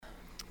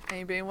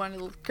Anybody want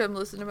to come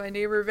listen to my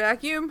neighbor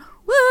vacuum?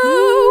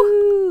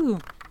 Woo!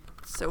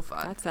 So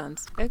fun. That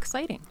sounds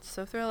exciting.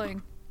 So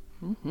thrilling.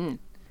 Mm-hmm.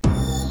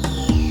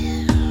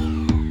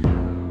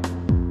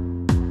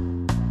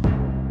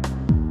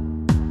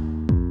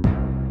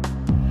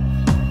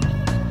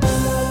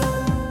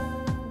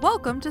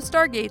 Welcome to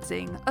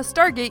Stargazing, a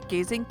Stargate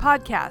gazing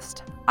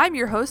podcast. I'm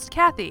your host,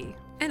 Kathy.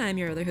 And I'm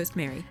your other host,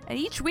 Mary. And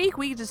each week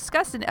we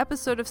discuss an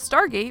episode of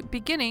Stargate,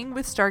 beginning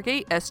with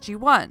Stargate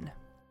SG-1.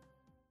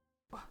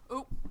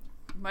 Oh,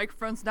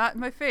 microphone's not in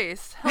my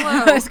face.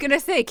 Hello. I was going to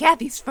say,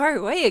 Kathy's far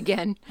away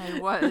again. I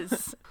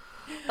was.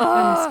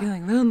 I was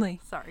feeling lonely.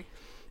 Sorry.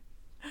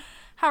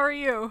 How are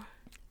you?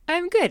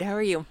 I'm good. How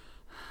are you?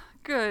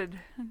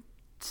 Good.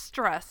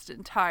 Stressed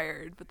and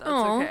tired, but that's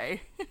Aw.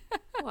 okay.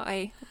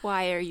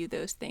 Why are you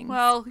those things?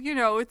 Well, you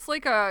know, it's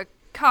like a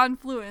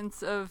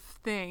confluence of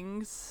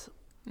things.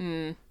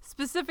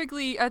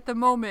 Specifically, at the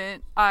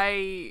moment,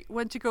 I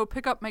went to go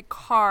pick up my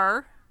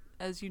car,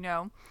 as you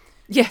know.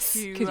 Yes,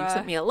 to, because you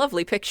sent me a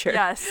lovely picture.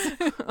 Yes.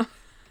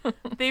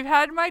 They've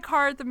had my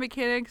car at the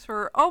mechanics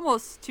for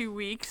almost 2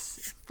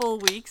 weeks, full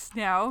weeks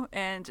now,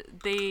 and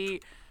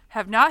they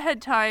have not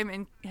had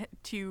time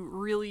to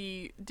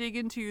really dig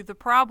into the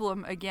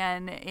problem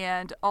again.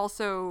 And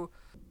also,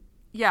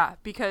 yeah,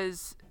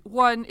 because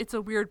one, it's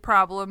a weird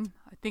problem.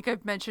 I think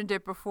I've mentioned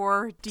it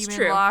before. Demon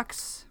true.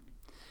 locks.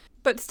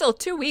 But still,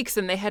 2 weeks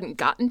and they hadn't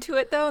gotten to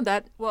it, though?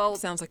 That Well,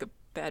 sounds like a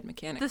bad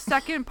mechanic. The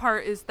second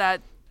part is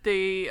that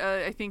they,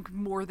 I think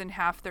more than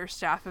half their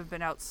staff have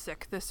been out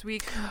sick this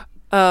week.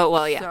 Oh,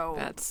 well, yeah. So,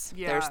 there's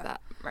yeah.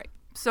 that. Right.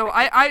 So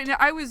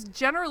I was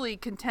generally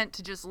content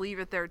to just leave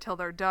it there till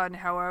they're done.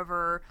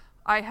 However,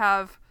 I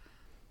have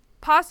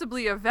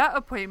possibly a vet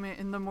appointment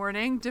in the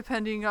morning,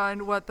 depending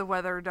on what the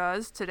weather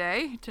does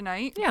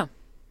tonight. Yeah.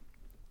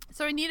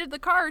 So I needed the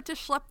car to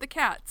schlep the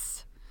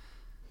cats.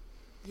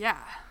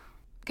 Yeah.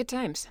 Good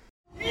times.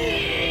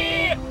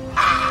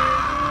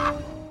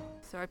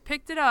 So I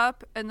picked it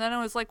up, and then I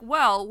was like,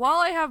 well, while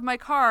I have my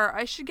car,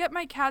 I should get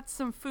my cats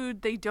some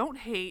food they don't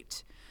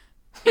hate.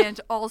 And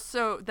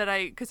also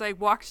because I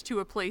walked to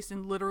a place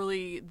and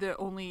literally the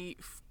only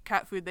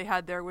cat food they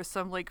had there was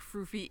some like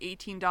froofy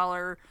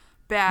 $18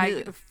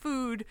 bag of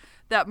food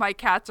that my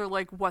cats are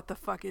like, what the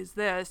fuck is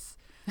this?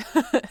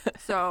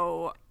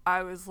 So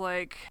I was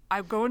like,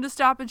 I'm going to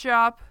Stop and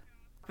Shop,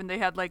 and they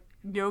had like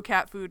no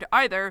cat food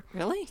either.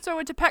 Really? So I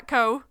went to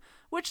Petco,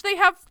 which they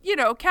have, you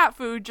know, cat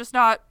food, just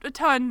not a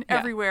ton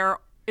everywhere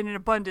in an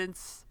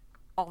abundance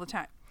all the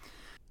time.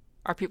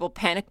 Are people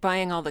panic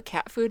buying all the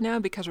cat food now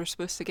because we're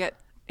supposed to get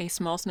a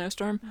small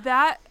snowstorm?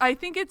 I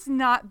think it's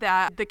not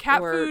that. The cat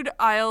food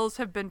aisles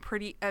have been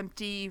pretty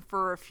empty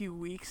for a few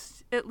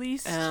weeks, at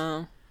least.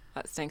 Oh,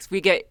 that stinks.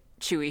 We get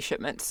Chewy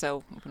shipments,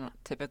 so we don't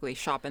typically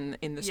shop in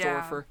the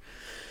store for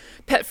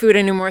pet food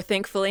anymore,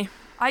 thankfully.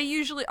 I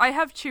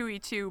have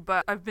Chewy too,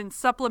 but I've been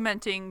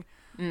supplementing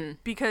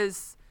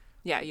because...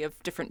 Yeah, you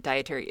have different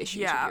dietary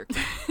issues with your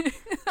cats.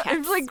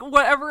 I'm like,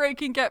 whatever I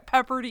can get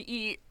Pepper to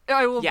eat,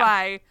 I will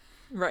buy.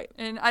 Right.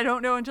 And I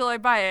don't know until I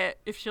buy it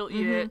if she'll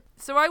eat it.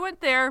 So I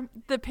went there.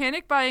 The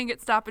panic buying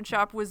at Stop and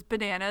Shop was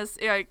bananas.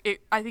 I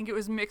think it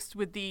was mixed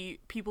with the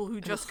people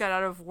who just got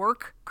out of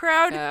work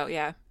crowd. Oh,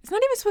 yeah. It's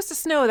not even supposed to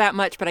snow that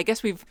much, but I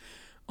guess we've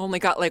only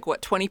got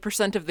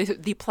 20%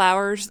 of the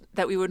plowers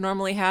that we would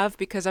normally have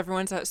because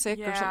everyone's out sick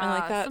or something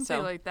like that.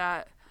 Something like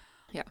that.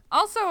 Yeah.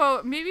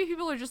 Also, maybe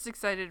people are just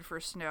excited for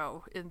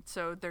snow, and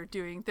so they're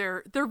doing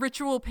their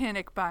ritual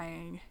panic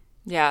buying.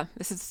 Yeah,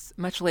 this is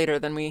much later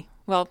than we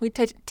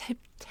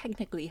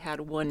technically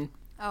had one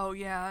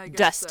I guess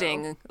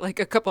dusting so. a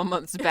couple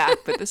months back,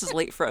 but this is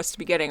late for us to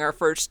be getting our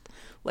first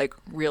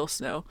real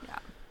snow. Yeah.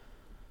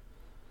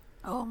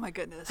 Oh my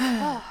goodness.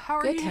 How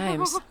are you? Good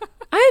times.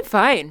 I'm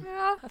fine.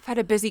 Yeah. I've had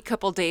a busy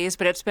couple days,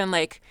 but it's been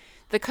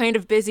the kind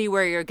of busy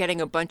where you're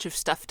getting a bunch of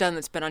stuff done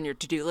that's been on your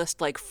to-do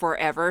list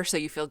forever, so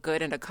you feel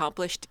good and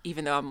accomplished,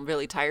 even though I'm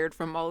really tired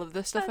from all of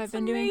the stuff I've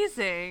been doing. That's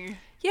amazing.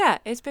 Yeah,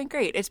 it's been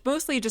great. It's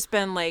mostly just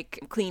been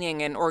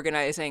cleaning and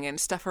organizing and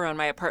stuff around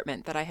my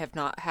apartment that I have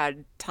not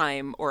had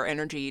time or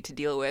energy to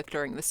deal with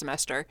during the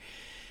semester.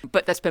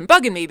 But that's been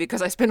bugging me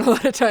because I spend a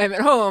lot of time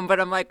at home.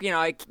 But I'm like,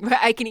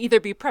 I can either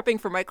be prepping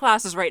for my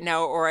classes right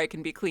now or I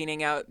can be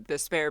cleaning out the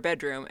spare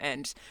bedroom.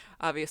 And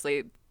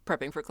obviously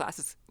prepping for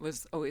classes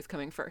was always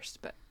coming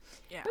first. But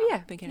yeah,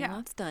 I've been getting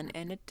lots done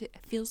and it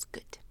feels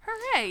good.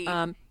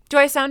 Hooray. Do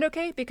I sound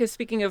okay? Because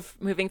speaking of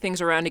moving things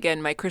around again,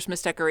 my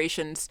Christmas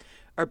decorations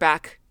are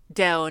back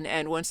down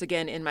and once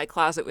again in my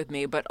closet with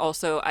me. But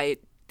also I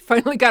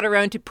finally got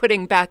around to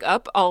putting back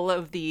up all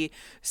of the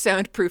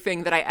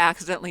soundproofing that I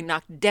accidentally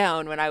knocked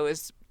down when I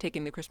was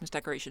taking the Christmas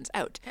decorations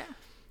out. Yeah.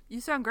 You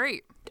sound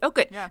great. Oh,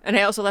 good. Yeah. And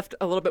I also left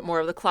a little bit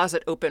more of the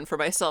closet open for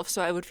myself,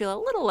 so I would feel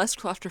a little less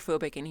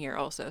claustrophobic in here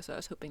also. So I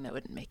was hoping that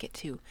wouldn't make it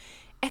too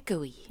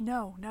echoey.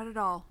 No, not at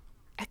all.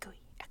 Echoey.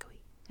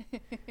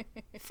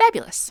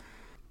 Fabulous.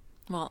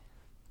 Well,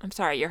 I'm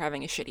sorry you're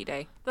having a shitty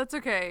day. That's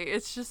okay.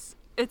 It's just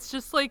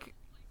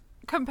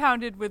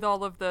compounded with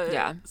all of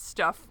the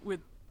stuff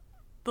with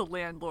the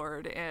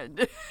landlord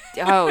and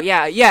oh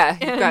yeah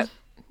you've got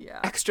Yeah.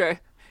 extra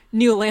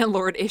new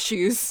landlord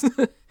issues.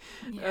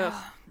 Yeah.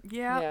 Ugh.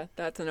 Yeah. Yeah,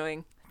 that's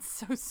annoying. It's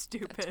so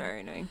stupid. It's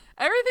very annoying.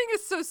 Everything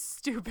is so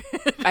stupid.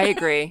 I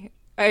agree.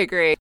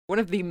 One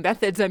of the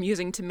methods I'm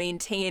using to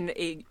maintain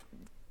a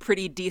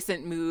pretty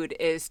decent mood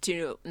is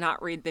to not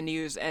read the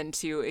news and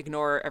to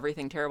ignore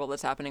everything terrible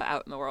that's happening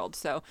out in the world.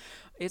 So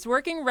it's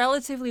working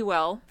relatively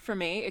well for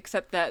me,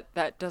 except that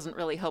that doesn't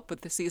really help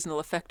with the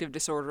seasonal affective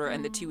disorder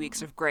and the 2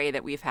 weeks of gray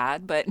that we've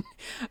had. But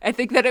I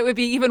think that it would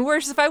be even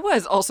worse if I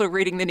was also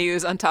reading the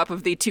news on top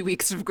of the 2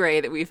 weeks of gray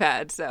that we've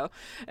had. So,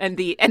 and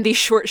the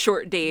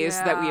short days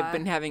that we have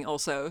been having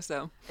also.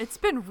 So it's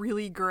been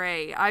really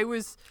gray.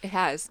 It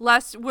has.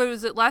 Last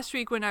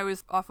week when I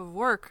was off of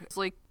work, it's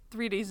like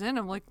 3 days in,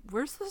 I'm like,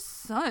 where's the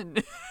sun?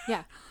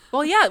 Yeah.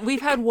 Well, yeah,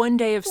 we've had 1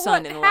 day of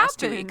sun in the last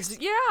 2 happened? weeks.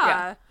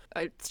 Yeah.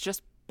 It's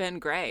just been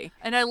gray.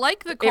 And I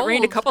like the cold. It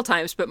rained a couple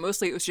times, but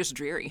mostly it was just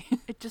dreary.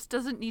 It just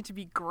doesn't need to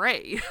be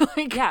gray.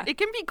 Yeah. It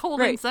can be cold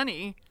Right. and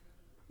sunny.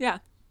 Yeah.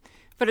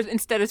 But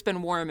instead it's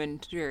been warm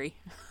and dreary.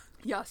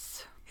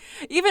 Yes.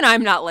 Even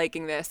I'm not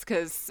liking this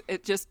because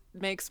it just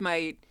makes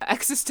my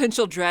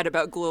existential dread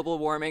about global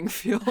warming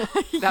feel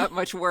that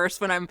much worse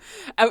when I'm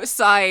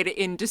outside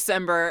in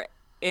December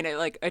in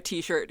a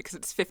t-shirt because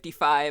it's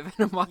 55 and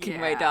I'm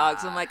walking my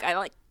dogs. I'm like,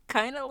 I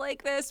kind of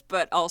like this,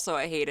 but also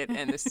I hate it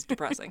and this is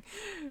depressing.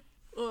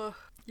 Ugh.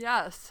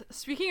 Yes.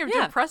 Speaking of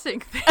Yeah.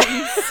 depressing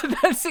things,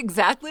 That's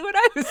exactly what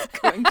I was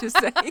going to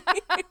say.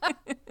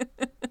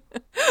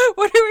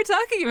 What are we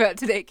talking about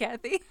today,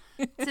 Kathy?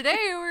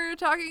 today we're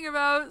talking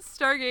about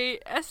Stargate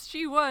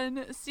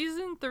SG-1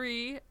 Season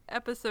 3,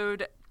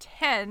 Episode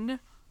 10,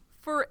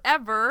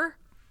 Forever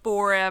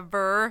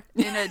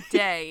in a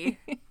Day.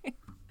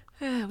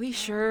 We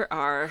sure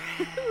are.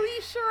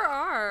 We sure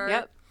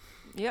are.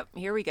 Yep,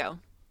 here we go.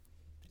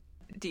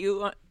 Do you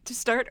want to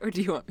start or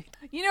do you want me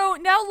to? You know,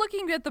 now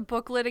looking at the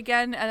booklet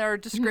again and our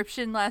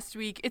description last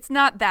week, it's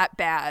not that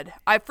bad.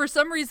 For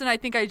some reason, I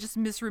think I just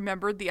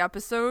misremembered the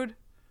episode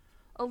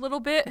a little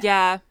bit.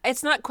 Yeah,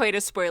 it's not quite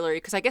as spoilery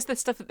because I guess the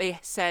stuff that they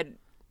said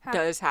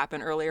does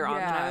happen earlier on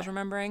than I Yeah. was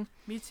remembering.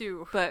 Me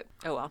too. But,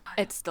 oh well,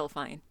 it's still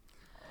fine.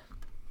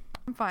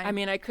 I'm fine. I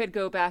mean, I could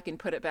go back and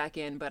put it back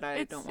in, but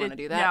I don't want to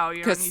do that. No,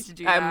 you don't need to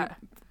do I'm that.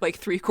 like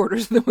 3/4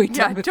 of the way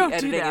done with don't the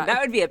do editing, that. and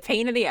that would be a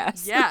pain in the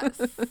ass. Yes.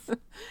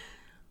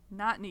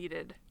 Not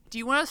needed. Do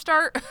you want to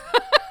start?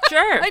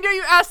 Sure. I know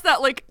you asked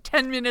that like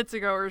 10 minutes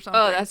ago or something.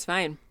 Oh, that's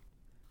fine.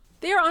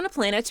 They are on a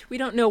planet. We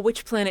don't know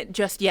which planet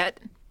just yet.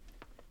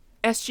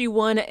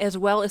 SG-1 as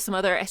well as some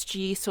other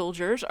SG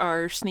soldiers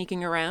are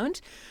sneaking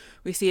around.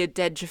 We see a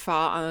dead Jaffa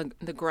on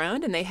the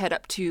ground and they head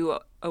up to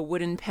a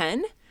wooden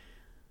pen.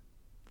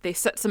 They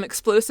set some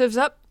explosives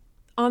up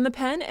on the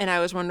pen and I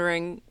was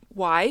wondering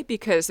why,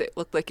 because it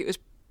looked like it was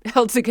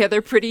held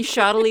together pretty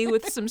shoddily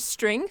with some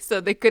string,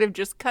 so they could have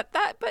just cut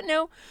that, but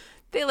no,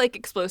 they like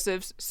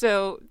explosives,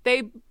 so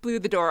they blew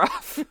the door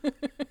off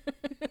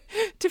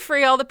to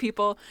free all the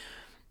people.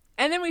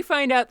 And then we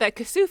find out that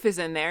Kasuf is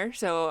in there,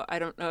 so I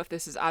don't know if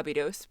this is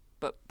Abydos,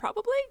 but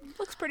probably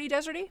looks pretty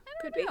deserty.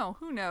 Could be. No,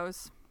 who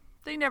knows?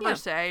 They never Yeah.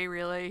 say,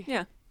 really.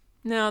 Yeah.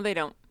 No, they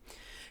don't.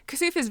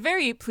 Kasuf is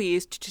very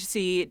pleased to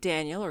see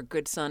Daniel, or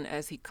Good Son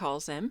as he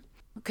calls him.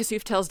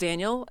 Kasuf tells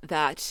Daniel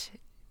that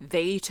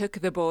they took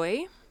the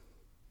boy.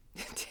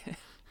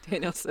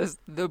 Daniel says,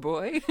 the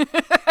boy?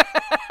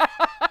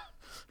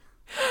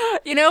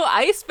 You know,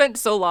 I spent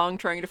so long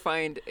trying to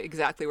find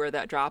exactly where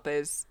that drop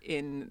is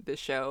in the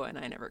show, and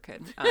I never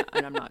could.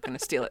 And I'm not going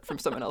to steal it from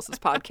someone else's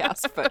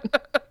podcast,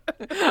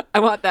 but I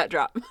want that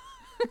drop.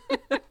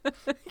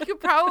 You could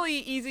probably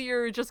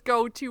easier just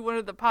go to one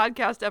of the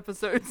podcast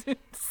episodes.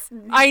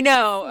 I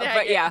know, Snag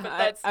but it, yeah,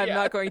 but I'm yeah.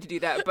 not going to do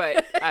that,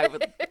 but I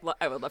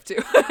would love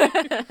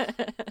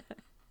to.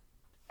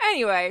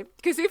 Anyway,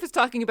 Kasuf is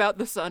talking about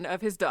the son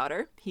of his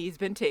daughter. He's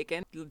been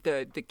taken,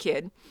 the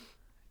kid.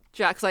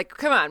 Jack's like,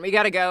 come on, we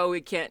gotta go.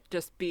 We can't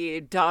just be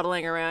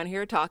dawdling around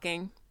here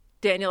talking.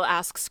 Daniel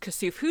asks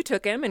Kasuf who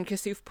took him, and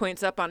Kasuf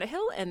points up on a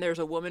hill, and there's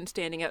a woman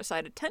standing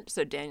outside a tent,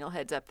 so Daniel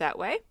heads up that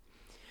way.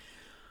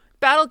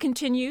 Battle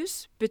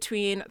continues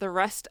between the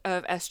rest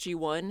of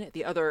SG-1,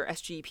 the other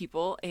SG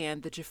people,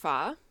 and the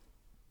Jaffa.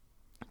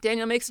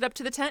 Daniel makes it up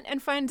to the tent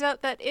and finds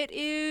out that it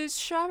is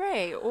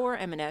Sharae, or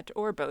Eminette,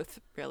 or both,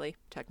 really,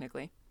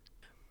 technically.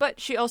 But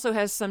she also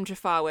has some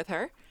Jaffa with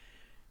her.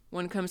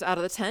 One comes out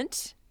of the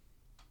tent,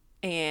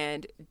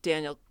 and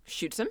Daniel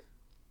shoots him.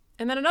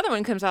 And then another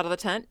one comes out of the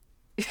tent,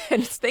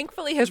 and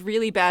thankfully has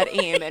really bad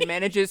aim and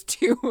manages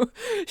to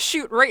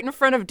shoot right in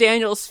front of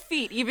Daniel's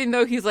feet, even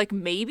though he's like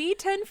maybe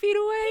 10 feet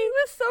away. He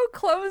was so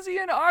clumsy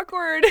and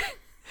awkward.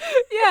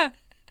 Yeah.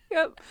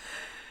 Yep.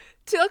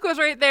 Teal'c was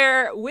right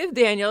there with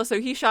Daniel, so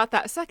he shot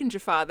that second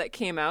Jaffa that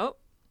came out.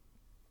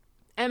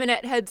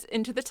 Eminette heads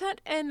into the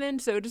tent, and then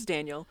so does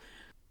Daniel.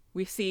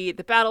 We see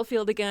the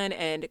battlefield again,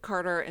 and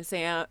Carter and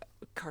Sam...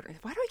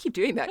 Why do I keep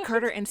doing that?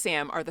 Carter and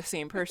Sam are the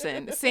same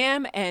person.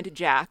 Sam and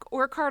Jack,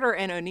 or Carter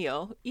and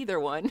O'Neill,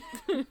 either one.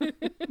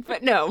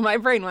 But no, my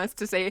brain wants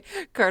to say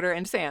Carter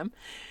and Sam.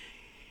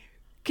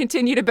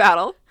 Continue to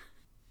battle.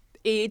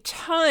 a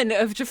ton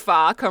of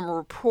Jaffa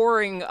come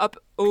pouring up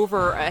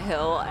over a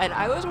hill, and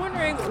I was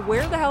wondering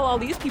where the hell all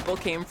these people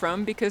came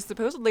from, because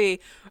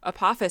supposedly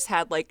Apophis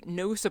had like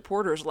no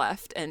supporters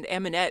left, and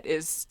Aminette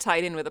is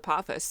tied in with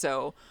Apophis,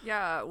 so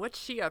Yeah, what's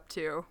she up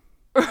to?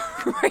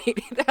 right,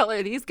 who the hell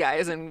are these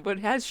guys, and what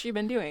has she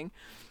been doing?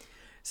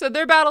 So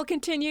their battle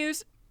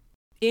continues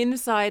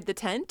inside the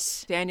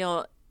tent.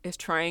 Daniel is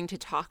trying to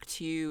talk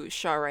to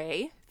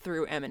Sharae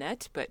through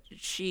Aminette, but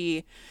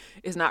she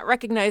is not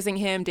recognizing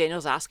him.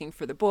 Daniel's asking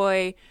for the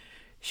boy.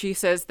 She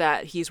says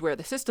that he's where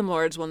the System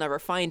Lords will never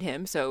find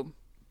him, so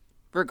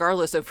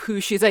regardless of who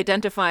she's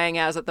identifying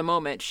as at the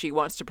moment, she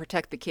wants to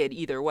protect the kid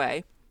either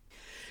way.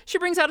 She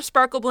brings out a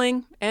Sparkle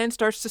Bling and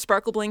starts to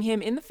Sparkle Bling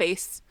him in the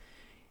face.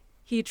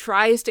 He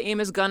tries to aim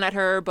his gun at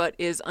her, but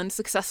is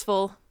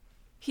unsuccessful.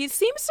 He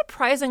seems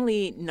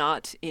surprisingly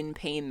not in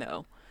pain,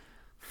 though,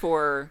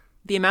 for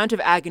the amount of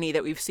agony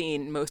that we've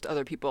seen most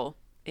other people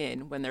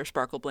in when they're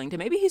Sparkle Blinged. And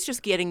maybe he's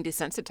just getting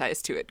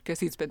desensitized to it because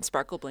he's been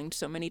Sparkle Blinged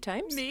so many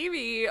times.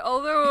 Maybe,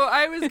 although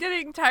I was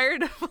getting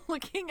tired of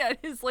looking at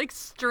his like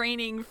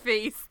straining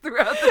face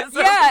throughout this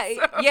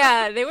episode.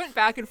 Yeah, they went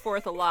back and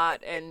forth a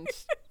lot, and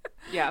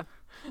yeah.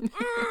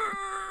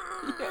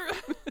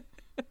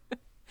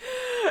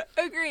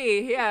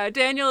 Agree. Yeah,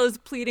 Daniel is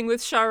pleading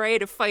with Sharae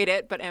to fight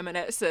it, but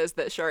Aminette says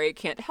that Sharae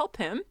can't help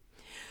him.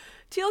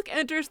 Teal'c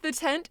enters the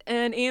tent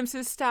and aims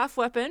his staff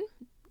weapon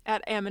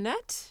at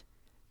Aminette.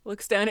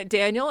 Looks down at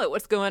Daniel at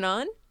what's going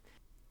on.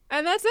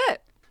 And that's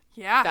it.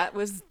 Yeah. That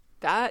was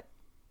that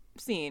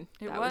scene.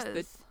 It that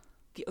was.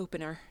 The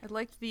opener. I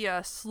liked the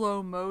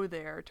slow-mo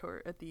there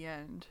at the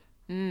end.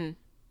 Mm.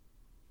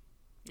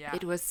 Yeah.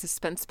 It was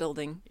suspense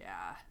building.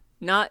 Yeah.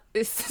 Not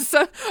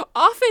so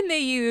often they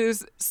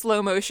use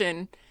slow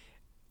motion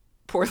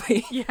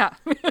poorly. Yeah.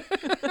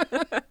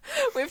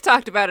 We've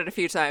talked about it a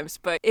few times,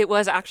 but it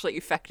was actually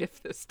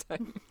effective this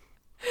time.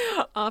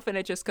 Often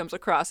it just comes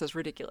across as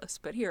ridiculous,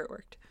 but here it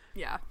worked.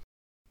 Yeah.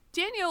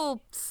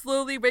 Daniel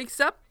slowly wakes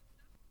up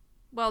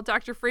while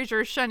Dr.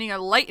 Fraser is shining a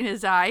light in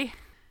his eye.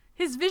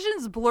 His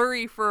vision's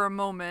blurry for a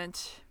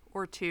moment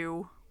or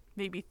two,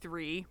 maybe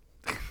 3.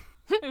 I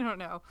don't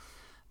know.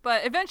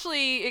 But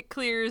eventually it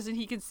clears and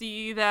he can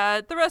see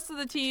that the rest of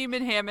the team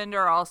and Hammond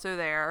are also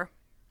there.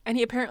 And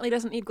he apparently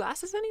doesn't need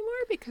glasses anymore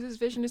because his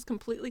vision is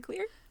completely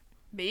clear?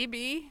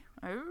 Maybe.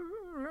 I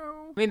don't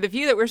know. I mean, the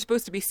view that we're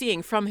supposed to be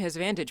seeing from his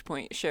vantage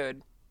point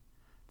showed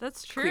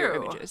That's true. clear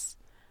images.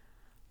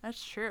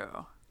 That's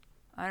true.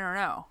 I don't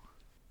know.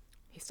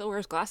 He still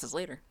wears glasses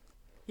later.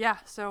 Yeah,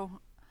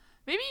 so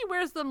maybe he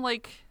wears them,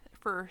 like,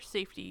 for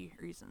safety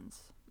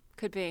reasons.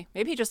 Could be.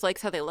 Maybe he just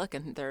likes how they look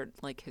and they're,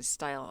 like, his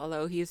style.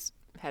 Although he's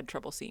had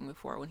trouble seeing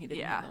before when he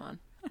didn't have them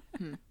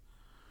on.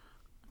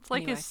 It's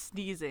like Anyway. his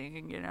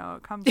sneezing, you know,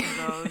 it comes and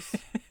goes.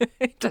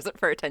 Does it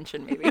for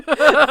attention, maybe.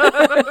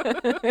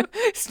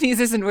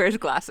 Sneezes and wears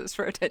glasses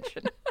for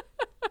attention.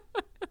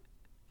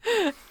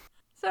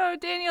 So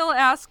Daniel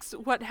asks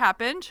what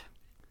happened,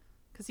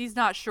 because he's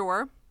not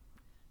sure.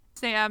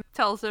 Sam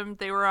tells him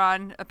they were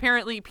on,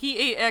 apparently,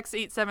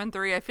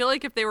 P8X873. I feel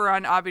like if they were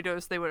on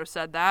Abydos, they would have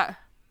said that.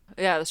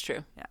 Yeah, that's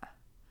true. Yeah.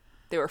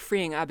 They were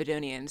freeing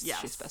Abydonians,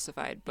 Yes. she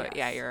specified. But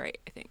Yes. yeah, you're right,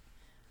 I think.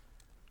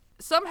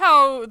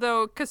 Somehow,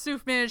 though,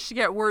 Kasuf managed to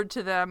get word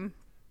to them,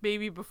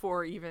 maybe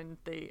before even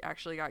they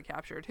actually got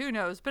captured. Who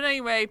knows? But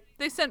anyway,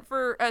 they sent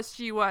for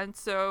SG-1,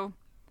 so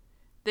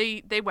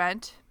they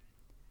went.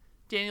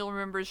 Daniel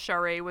remembers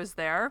Sharae was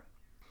there.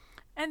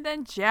 And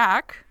then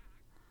Jack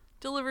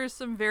delivers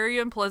some very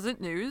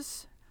unpleasant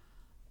news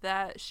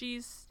that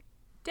she's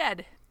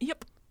dead.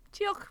 Yep.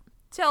 Teal'c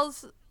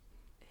tells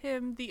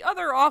him the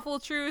other awful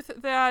truth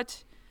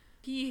that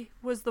he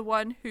was the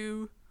one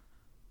who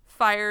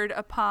fired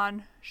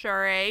upon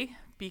Sharae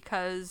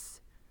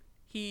because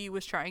he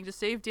was trying to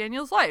save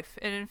Daniel's life.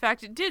 And in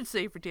fact, it did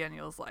save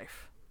Daniel's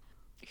life.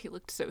 He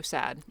looked so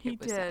sad. He It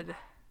was did. sad.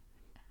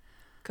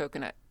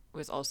 Coconut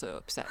was also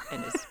upset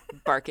and is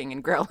barking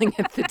and growling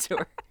at the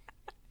door.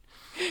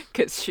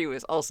 Because she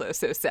was also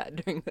so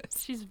sad during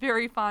this. She's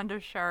very fond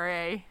of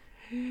Sharae.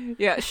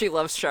 Yeah, she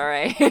loves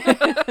Sharae.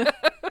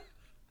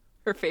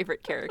 Her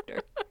favorite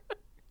character.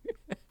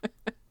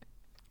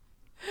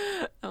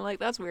 I'm like,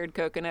 that's weird,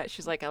 Coconut.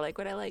 She's like, I like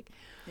what I like.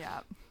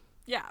 Yeah.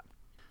 Yeah.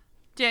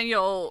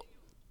 Daniel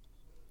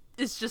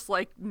is just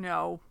like,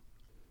 no.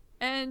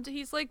 And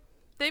he's like,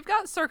 they've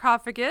got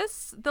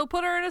sarcophagus. They'll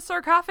put her in a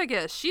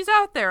sarcophagus. She's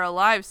out there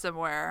alive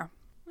somewhere.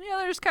 The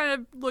others kind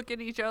of look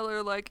at each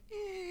other like,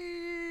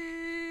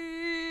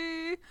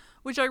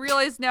 which I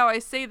realize now I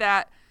say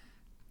that.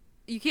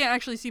 You can't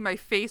actually see my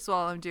face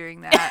while I'm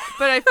doing that.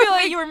 But I feel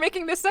like you were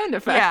making the sound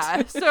effect.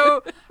 yeah.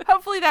 So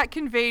hopefully that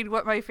conveyed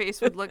what my face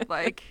would look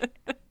like.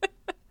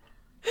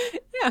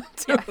 Yeah,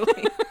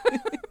 totally.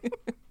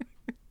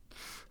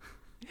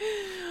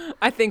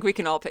 I think we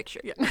can all picture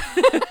it. Yeah.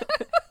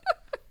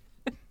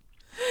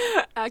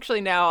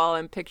 Actually, now all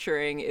I'm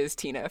picturing is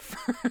Tina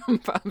from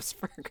Bob's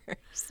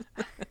Burgers.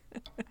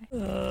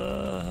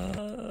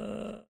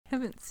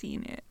 Haven't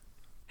seen it.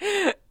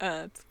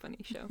 It's a funny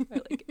show. I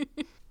like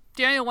it.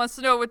 Daniel wants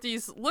to know what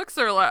these looks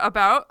are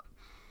about.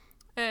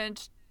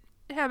 And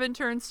Hammond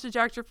turns to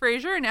Dr.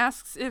 Fraser and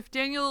asks if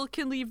Daniel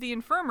can leave the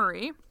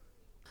infirmary.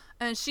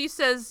 And she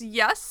says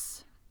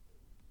yes.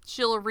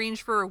 She'll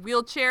arrange for a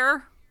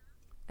wheelchair.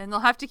 And they'll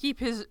have to keep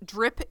his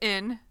drip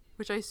in,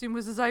 which I assume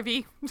was his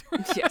IV.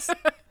 Yes.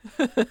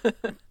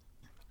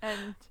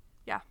 And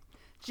yeah.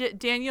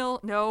 Daniel,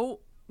 no.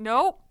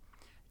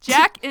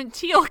 Jack and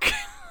Teal'c.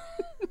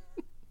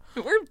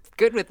 We're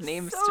good with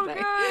names So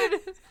today.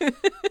 good.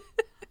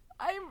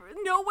 I'm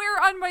nowhere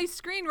on my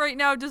screen right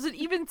now does it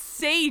even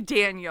say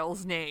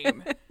Daniel's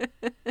name.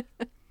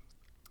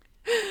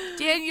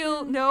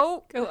 Daniel,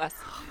 no. Go us.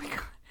 Oh my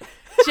god.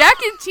 Jack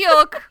and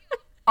Teal'c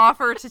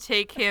offer to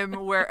take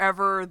him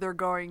wherever they're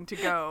going to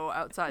go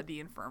outside the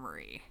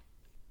infirmary.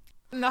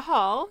 In the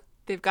hall,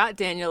 they've got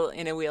Daniel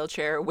in a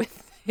wheelchair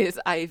with his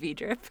IV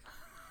drip.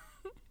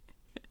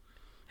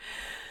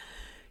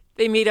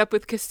 They meet up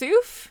with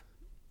Kasuf,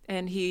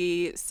 and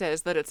he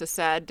says that it's a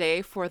sad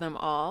day for them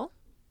all.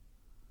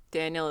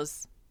 Daniel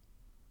is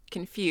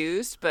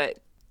confused, but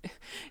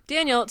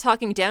Daniel,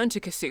 talking down to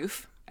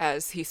Kasuf,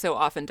 as he so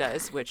often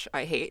does, which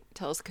I hate,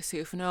 tells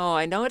Kasuf, no,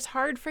 I know it's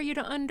hard for you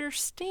to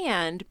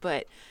understand,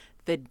 but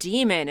the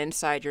demon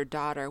inside your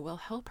daughter will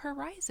help her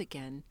rise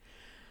again.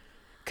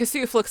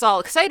 Kasuf looks all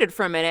excited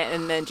for a minute,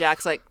 and then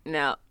Jack's like,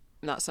 no,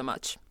 not so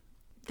much.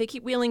 They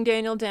keep wheeling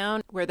Daniel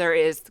down where there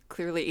is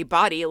clearly a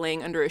body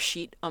laying under a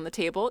sheet on the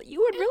table. You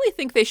would really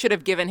think they should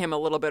have given him a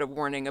little bit of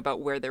warning about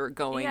where they were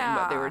going and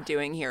what they were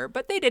doing here,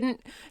 but they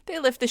didn't. They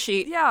lift the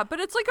sheet. Yeah, but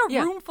it's like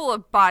a room full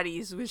of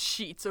bodies with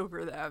sheets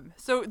over them.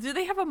 So do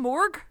they have a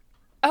morgue?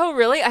 Oh,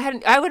 really?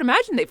 I would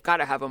imagine they've got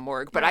to have a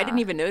morgue, but I didn't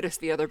even notice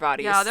the other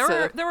bodies. Yeah,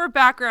 there were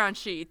background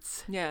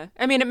sheets. Yeah.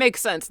 I mean, it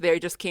makes sense. They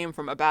just came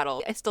from a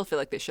battle. I still feel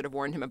like they should have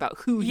warned him about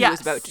who he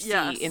was about to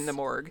see in the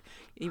morgue,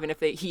 even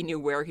if he knew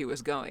where he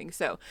was going.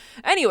 So,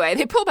 anyway,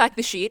 they pull back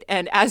the sheet,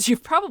 and as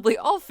you've probably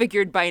all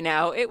figured by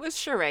now, it was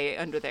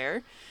Sheree under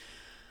there,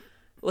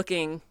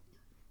 looking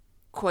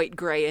quite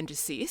gray and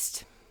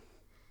deceased.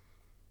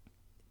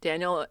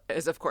 Daniel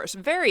is, of course,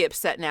 very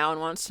upset now and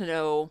wants to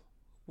know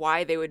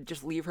why they would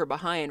just leave her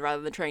behind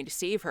rather than trying to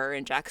save her.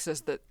 And Jack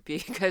says that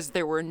because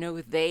there were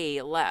no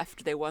they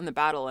left, they won the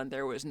battle and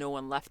there was no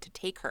one left to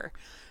take her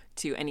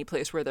to any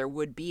place where there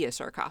would be a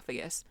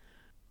sarcophagus.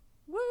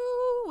 Woo,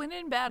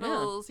 winning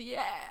battles,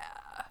 yeah.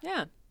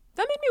 Yeah.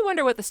 That made me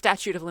wonder what the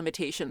statute of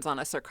limitations on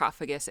a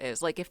sarcophagus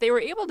is. Like, if they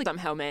were able to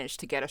somehow manage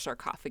to get a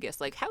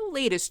sarcophagus, like, how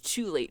late is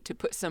too late to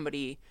put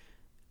somebody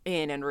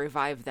in and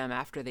revive them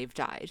after they've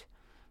died?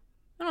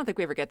 I don't think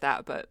we ever get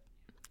that, but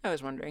I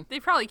was wondering.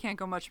 They probably can't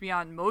go much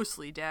beyond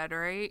mostly dead,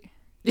 right?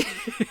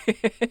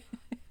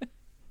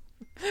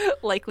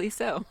 Likely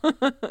so.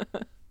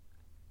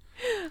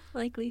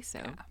 Likely so.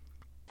 Yeah.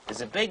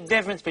 There's a big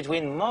difference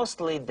between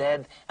mostly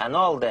dead and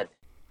all dead.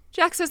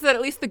 Jack says that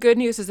at least the good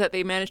news is that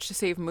they managed to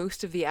save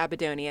most of the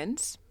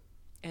Abydonians,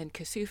 and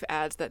Kasuf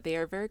adds that they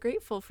are very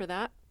grateful for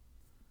that.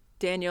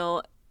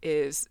 Daniel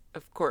is,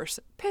 of course,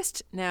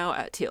 pissed now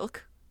at Teal'c.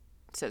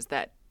 Says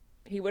that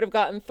he would have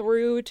gotten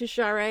through to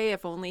Sheree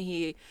if only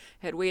he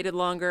had waited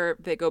longer.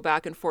 They go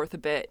back and forth a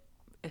bit.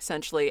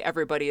 Essentially,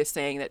 everybody is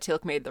saying that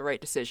Teal'c made the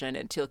right decision,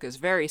 and Teal'c is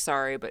very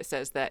sorry, but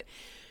says that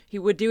he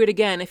would do it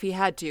again if he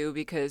had to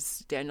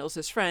because Daniel's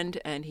his friend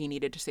and he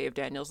needed to save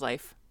Daniel's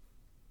life.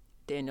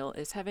 Daniel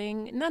is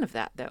having none of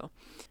that, though.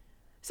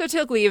 So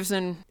Teal'c leaves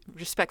and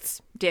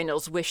respects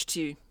Daniel's wish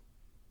to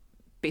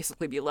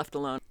basically be left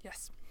alone.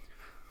 Yes.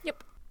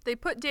 Yep. They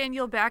put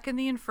Daniel back in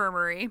the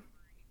infirmary.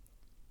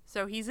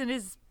 So he's in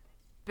his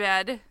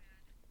bed,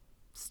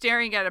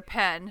 staring at a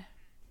pen.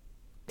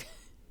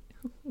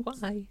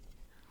 Why?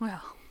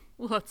 Well,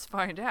 let's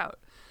find out.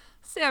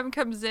 Sam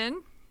comes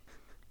in,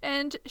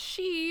 and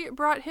she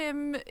brought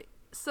him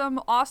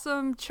some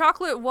awesome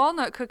chocolate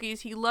walnut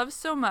cookies he loves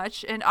so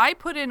much. And I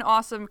put in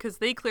awesome because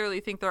they clearly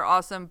think they're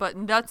awesome, but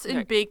nuts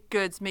and baked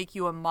goods make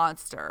you a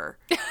monster.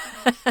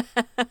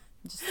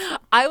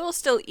 I will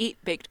still eat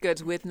baked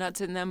goods with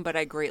nuts in them, but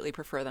I greatly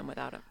prefer them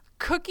without them.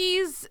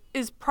 Cookies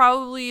is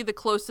probably the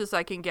closest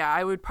I can get.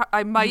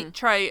 I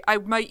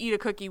might eat a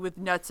cookie with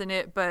nuts in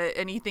it, but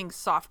anything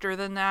softer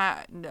than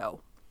that, no.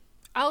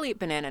 I'll eat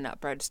banana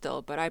nut bread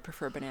still, but I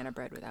prefer banana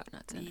bread without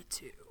nuts in it. Me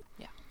too.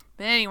 Yeah.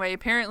 But anyway,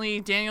 apparently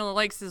Daniel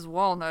likes his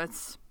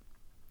walnuts.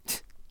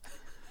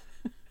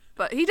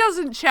 But he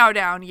doesn't chow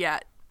down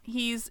yet.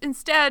 He's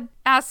instead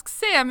asks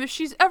Sam if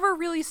she's ever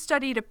really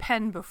studied a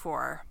pen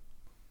before.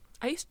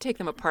 I used to take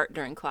them apart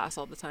during class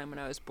all the time when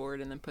I was bored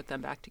and then put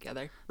them back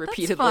together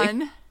repeatedly. That's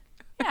fun.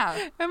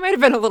 Yeah. I might have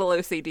been a little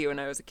OCD when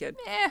I was a kid.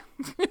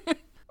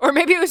 Or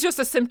maybe it was just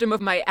a symptom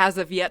of my as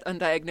of yet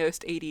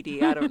undiagnosed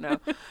ADD. I don't know.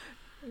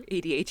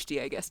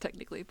 ADHD, I guess,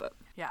 technically, but.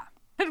 Yeah.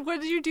 And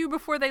what did you do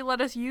before they let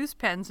us use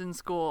pens in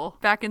school?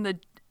 Back in the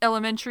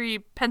elementary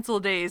pencil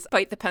days.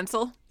 Bite the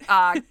pencil.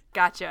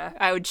 Gotcha.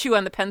 I would chew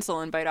on the pencil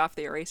and bite off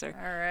the eraser.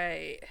 All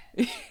right.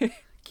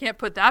 Can't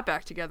put that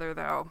back together,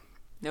 though.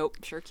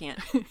 Nope, sure can't.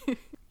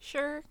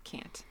 Sure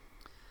can't.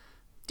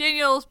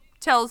 Daniel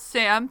tells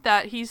Sam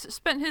that he's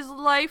spent his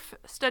life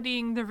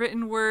studying the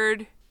written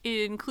word,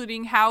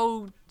 including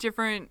how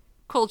different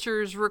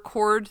Cultures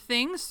record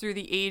things through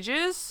the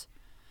ages,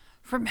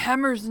 from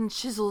hammers and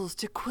chisels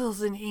to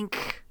quills and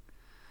ink.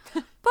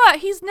 But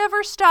he's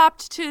never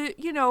stopped to,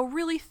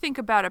 really think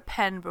about a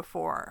pen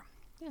before.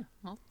 Yeah,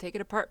 well, take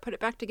it apart, put it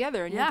back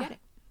together, and Yeah. you'll get it.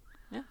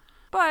 Yeah.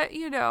 But,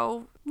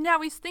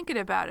 now he's thinking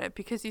about it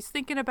because he's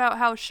thinking about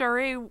how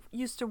Charest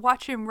used to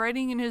watch him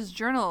writing in his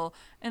journal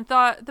and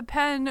thought the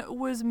pen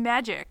was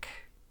magic.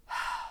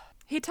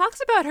 He talks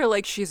about her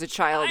like she's a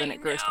child, and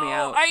it grossed me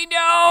out. I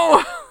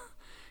know!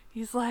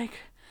 He's like,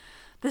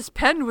 this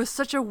pen was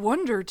such a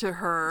wonder to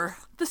her.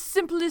 The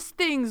simplest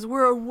things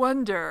were a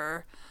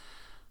wonder.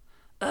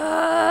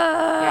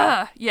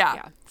 Yeah.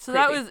 So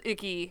that creepy. was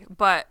icky,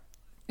 but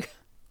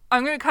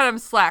I'm going to cut him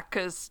slack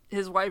because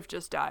his wife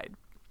just died,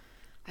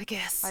 I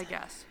guess. I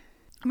guess.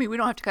 I mean, we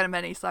don't have to cut him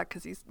any slack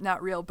because he's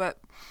not real, but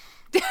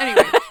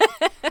anyway.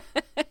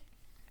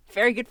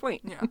 Very good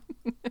point. Yeah.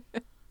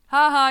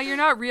 Haha, you're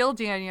not real,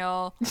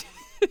 Daniel.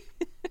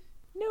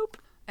 Nope.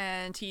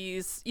 And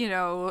he's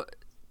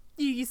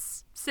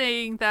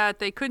saying that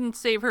they couldn't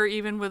save her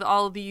even with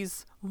all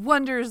these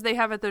wonders they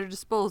have at their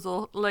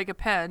disposal, like a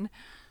pen.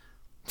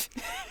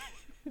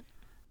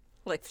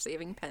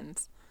 Life-saving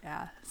pens.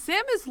 Yeah.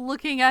 Sam is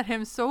looking at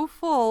him so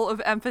full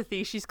of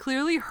empathy. She's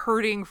clearly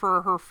hurting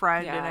for her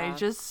friend, and I Yeah.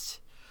 just...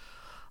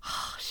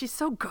 she's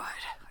so good.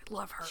 I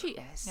love her. She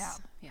is. Yeah.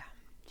 Yeah.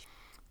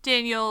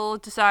 Daniel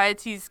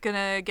decides he's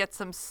gonna get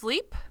some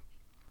sleep,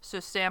 so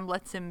Sam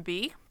lets him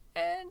be.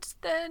 And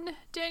then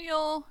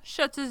Daniel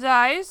shuts his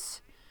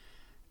eyes,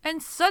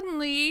 and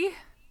suddenly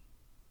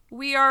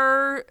we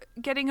are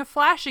getting a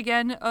flash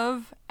again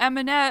of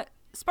Eminette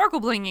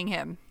sparkle blinging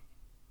him.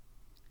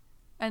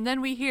 And then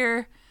we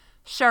hear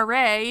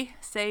Charest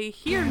say,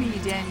 "Hear me,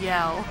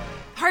 Danielle."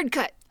 Hard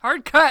cut.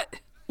 Hard cut.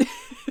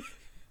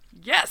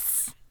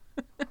 Yes.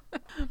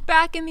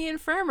 Back in the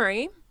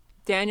infirmary,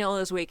 Daniel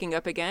is waking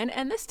up again,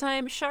 and this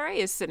time Charest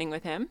is sitting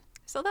with him,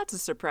 so that's a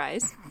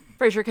surprise.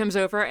 Frasier comes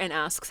over and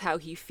asks how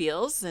he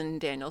feels, and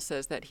Daniel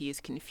says that he's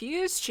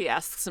confused. She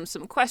asks him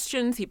some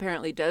questions. He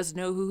apparently does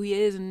know who he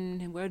is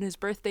and when his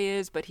birthday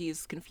is, but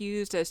he's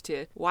confused as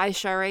to why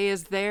Charest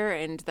is there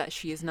and that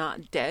she is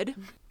not dead.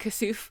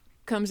 Kasuf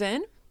comes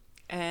in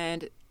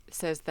and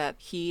says that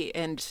he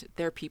and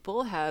their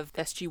people have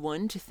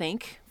SG-1 to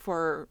thank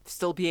for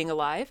still being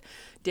alive.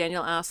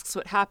 Daniel asks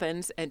what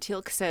happens, and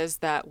Teal'c says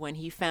that when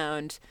he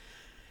found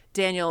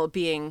Daniel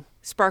being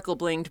sparkle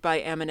blinged by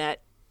Eminette,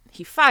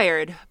 he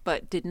fired,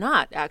 but did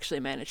not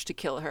actually manage to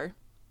kill her,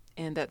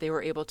 and that they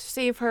were able to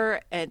save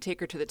her and take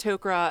her to the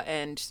Tok'ra,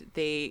 and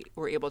they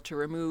were able to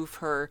remove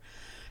her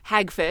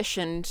hagfish,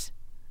 and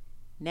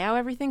now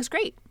everything's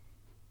great.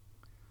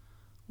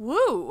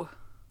 Woo.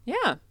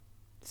 Yeah.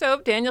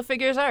 So Daniel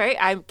figures, all right,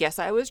 I guess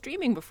I was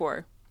dreaming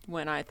before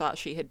when I thought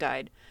she had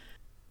died.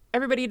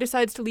 Everybody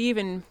decides to leave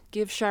and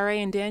give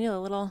Charest and Daniel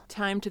a little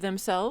time to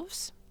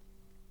themselves.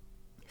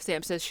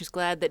 Sam says she's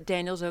glad that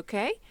Daniel's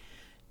okay.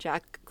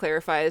 Jack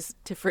clarifies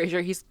to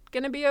Frasier he's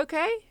going to be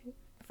okay.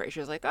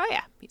 Frasier's like, oh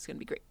yeah, he's going to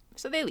be great.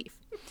 So they leave.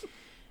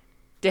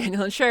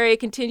 Daniel and Charest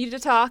continue to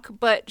talk,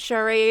 but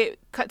Charest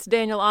cuts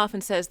Daniel off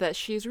and says that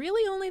she's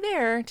really only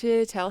there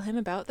to tell him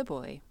about the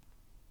boy.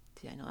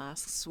 Daniel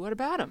asks, what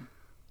about him?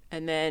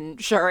 And then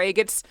Charest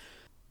gets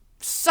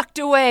sucked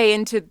away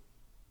into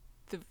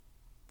the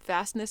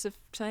vastness of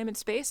time and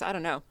space. I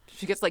don't know.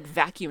 She gets like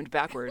vacuumed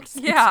backwards.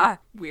 Yeah.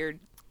 It's weird.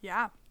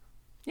 Yeah.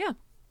 Yeah.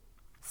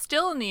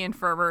 Still in the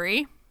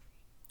infirmary,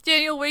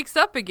 Daniel wakes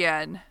up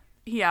again.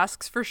 He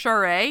asks for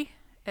Charest,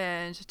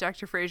 and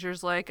Dr.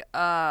 Frasier's like,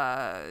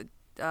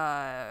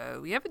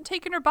 we haven't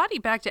taken her body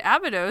back to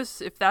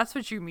Abydos, if that's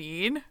what you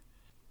mean.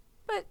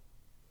 But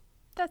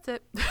that's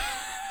it.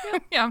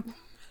 Yeah.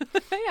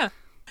 Yeah.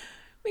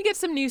 We get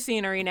some new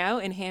scenery now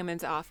in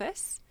Hammond's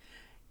office.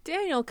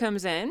 Daniel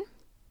comes in.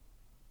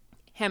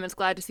 Hammond's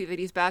glad to see that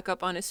he's back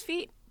up on his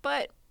feet,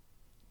 but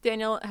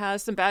Daniel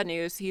has some bad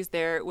news. He's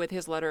there with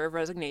his letter of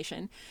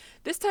resignation.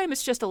 This time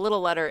it's just a little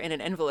letter in an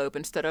envelope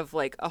instead of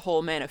like a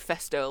whole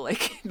manifesto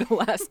like the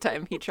last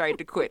time he tried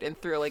to quit and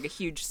threw like a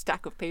huge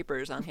stack of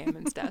papers on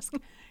Hammond's desk.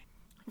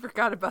 I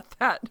forgot about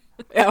that.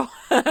 Oh.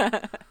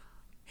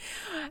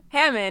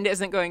 Hammond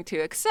isn't going to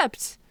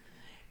accept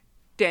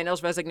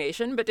Daniel's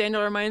resignation, but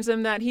Daniel reminds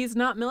him that he's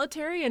not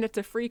military and it's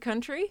a free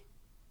country.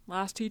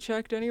 Last he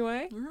checked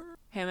anyway.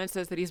 Hammond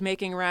says that he's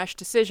making rash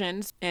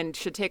decisions and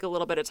should take a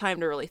little bit of time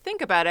to really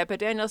think about it, but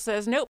Daniel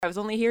says, nope, I was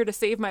only here to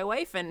save my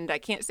wife and I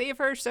can't save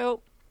her,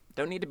 so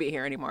don't need to be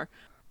here anymore.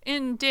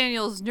 In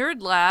Daniel's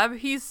nerd lab,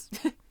 he's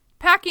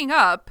packing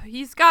up.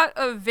 He's got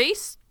a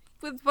vase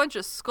with a bunch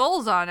of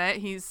skulls on it.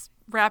 He's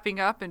wrapping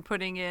up and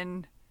putting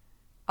in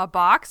a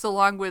box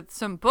along with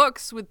some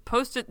books with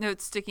post-it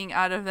notes sticking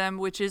out of them,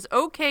 which is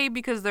okay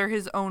because they're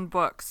his own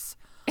books.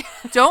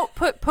 Don't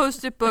put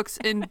post-it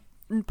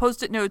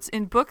notes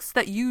in books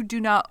that you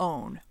do not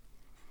own.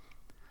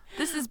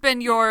 This has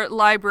been your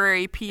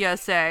library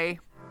PSA.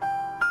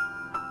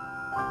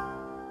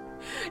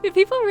 Do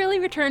people really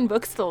return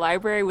books to the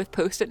library with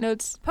post-it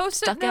notes?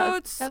 Post-it stuck out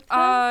notes, of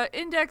them?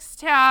 index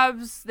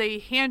tabs, they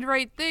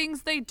handwrite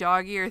things, they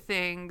dog-ear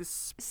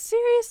things.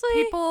 Seriously?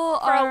 People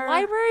For are a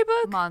library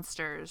book?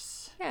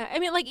 monsters. Yeah, I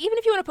mean, like, even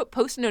if you want to put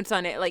post-it notes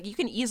on it, like, you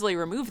can easily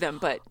remove them,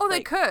 but Oh, they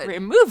like, could.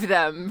 remove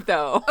them,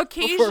 though,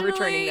 before returning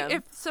Occasionally, them.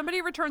 if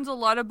somebody returns a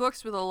lot of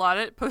books with a lot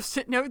of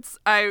post-it notes,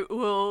 I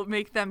will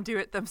make them do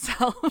it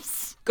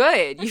themselves.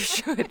 Good, you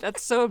should.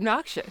 That's so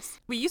obnoxious.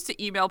 We used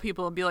to email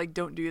people and be like,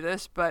 don't do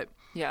this, but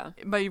Yeah.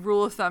 my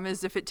rule of thumb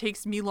is if it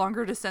takes me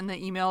longer to send the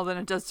email than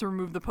it does to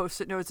remove the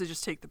post-it notes, I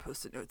just take the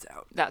post-it notes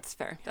out. That's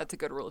fair. That's a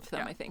good rule of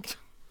thumb, Yeah. I think.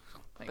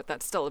 But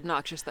that's still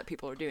obnoxious that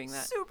people are doing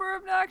that. Super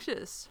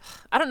obnoxious.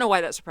 I don't know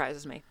why that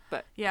surprises me,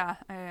 but Yeah.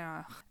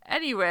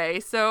 Anyway,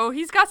 so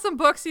he's got some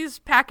books he's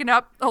packing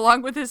up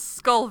along with his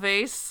skull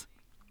vase.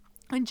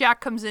 And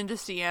Jack comes in to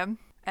see him.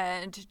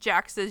 And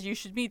Jack says, you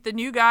should meet the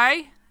new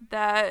guy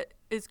that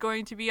is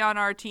going to be on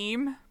our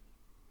team.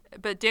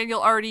 But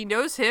Daniel already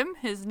knows him.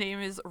 His name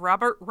is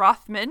Robert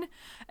Rothman.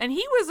 And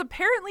he was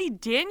apparently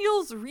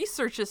Daniel's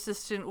research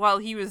assistant while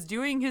he was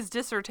doing his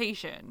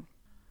dissertation.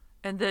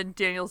 And then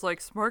Daniel's like,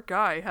 smart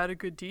guy, had a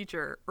good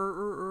teacher.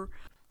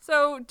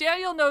 So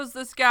Daniel knows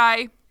this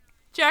guy.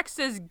 Jack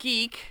says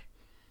geek.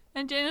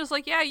 And Daniel's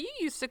like, yeah, you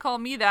used to call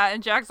me that.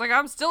 And Jack's like,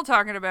 I'm still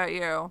talking about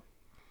you.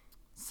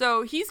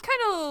 So he's kind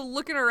of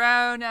looking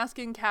around,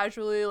 asking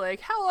casually,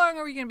 like, how long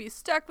are we going to be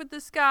stuck with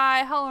this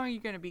guy? How long are you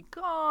going to be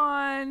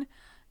gone?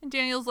 And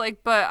Daniel's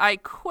like, but I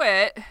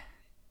quit.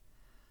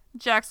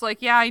 Jack's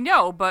like, yeah, I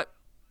know, but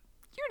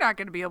you're not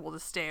going to be able to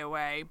stay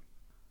away.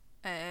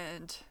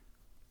 And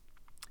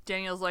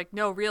Daniel's like,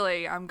 no,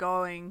 really, I'm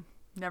going.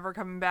 Never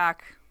coming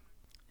back.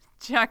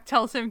 Jack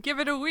tells him, give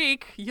it a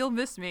week. You'll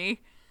miss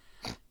me.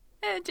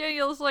 And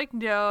Daniel's like,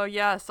 no,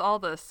 yes, all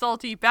the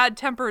salty,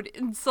 bad-tempered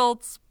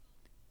insults,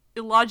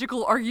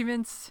 illogical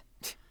arguments.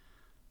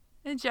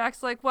 And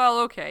Jack's like, well,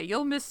 okay,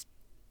 you'll miss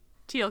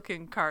Teal'c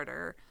and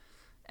Carter.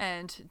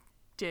 And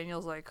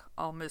Daniel's like,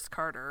 I'll miss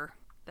Carter.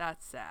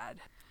 That's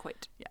sad.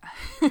 quite.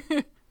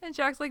 Yeah. And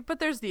Jack's like, but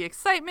there's the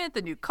excitement,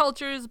 the new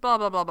cultures, blah,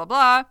 blah, blah, blah,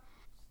 blah.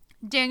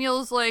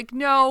 Daniel's like,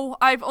 no,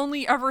 I've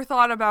only ever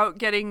thought about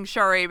getting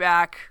Sharae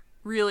back,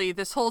 really,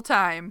 this whole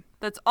time.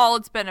 That's all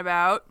it's been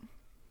about.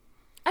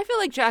 I feel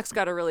like Jack's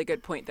got a really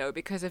good point, though,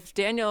 because if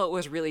Daniel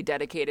was really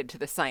dedicated to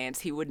the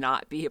science, he would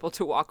not be able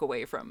to walk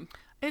away from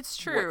It's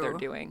true. what they're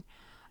doing.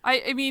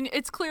 I mean,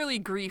 it's clearly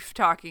grief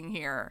talking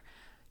here.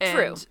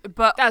 True.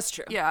 But That's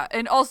true. Yeah,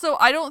 and also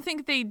I don't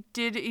think they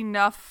did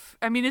enough.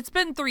 I mean, it's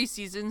been 3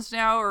 seasons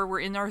now, or we're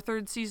in our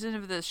 3rd season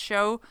of this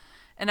show,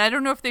 and I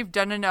don't know if they've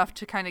done enough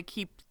to kind of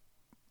keep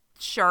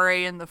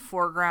Sharae in the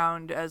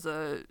foreground as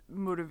a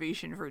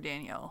motivation for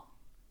Daniel.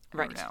 I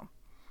don't Right. know.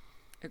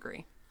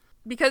 Agree.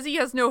 Because he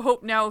has no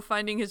hope now of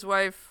finding his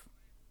wife,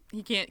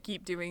 he can't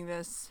keep doing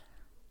this.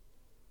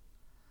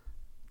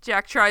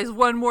 Jack tries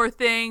one more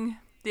thing.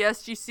 The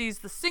SGC is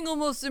the single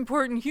most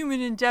important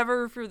human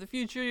endeavor for the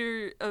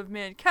future of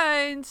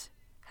mankind.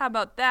 How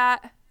about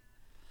that?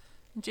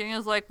 And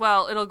Daniel's like,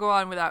 well, it'll go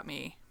on without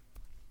me.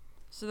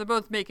 So they're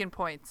both making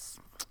points.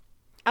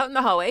 Out in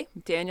the hallway,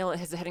 Daniel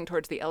is heading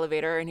towards the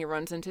elevator and he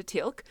runs into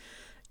Teal'c.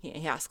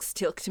 He asks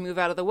Teal'c to move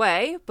out of the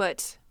way,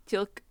 but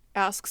Teal'c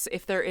asks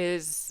if there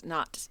is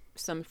not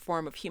some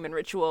form of human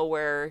ritual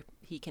where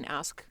he can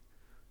ask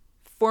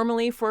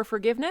formally for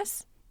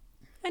forgiveness.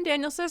 And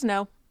Daniel says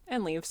no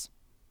and leaves.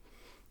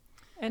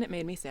 And it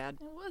made me sad.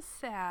 It was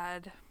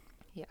sad.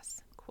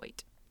 Yes,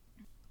 quite.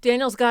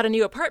 Daniel's got a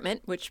new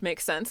apartment, which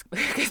makes sense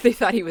because they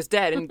thought he was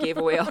dead and gave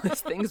away all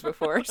his things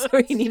before,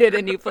 so he needed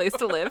a new place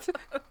to live.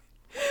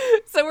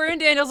 So we're in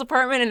Daniel's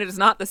apartment, and it is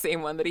not the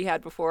same one that he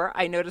had before.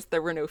 I noticed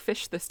there were no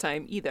fish this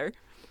time either.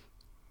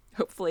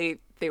 Hopefully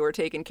they were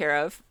taken care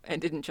of and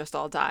didn't just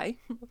all die.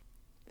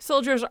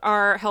 Soldiers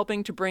are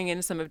helping to bring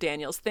in some of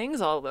Daniel's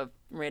things, all the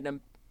random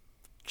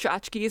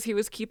tchotchkes he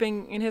was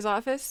keeping in his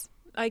office,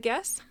 I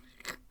guess.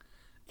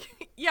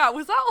 Yeah,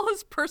 was that all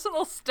his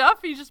personal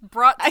stuff he just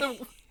brought to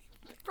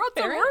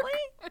work?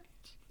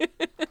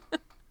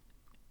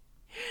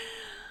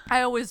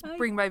 I always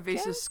bring my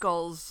vase of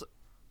skulls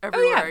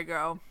everywhere I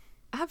go.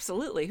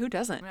 Absolutely. Who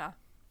doesn't? Yeah.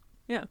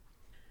 Yeah.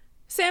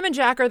 Sam and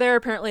Jack are there.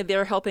 Apparently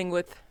they're helping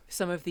with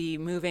some of the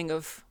moving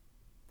of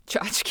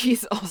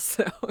tchotchkes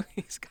also.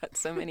 He's got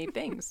so many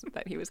things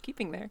that he was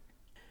keeping there.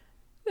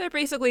 They're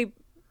basically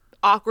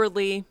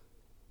awkwardly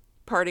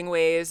parting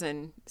ways,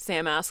 and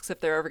Sam asks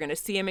if they're ever going to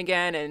see him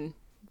again, and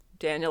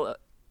Daniel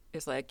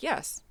is like,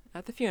 yes,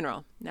 at the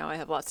funeral. Now I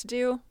have lots to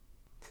do.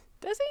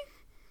 Does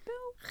he?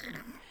 No.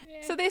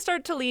 Yeah. So they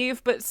start to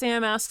leave, but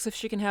Sam asks if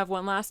she can have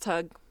one last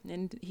hug,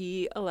 and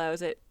he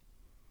allows it.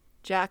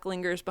 Jack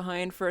lingers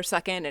behind for a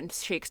second and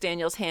shakes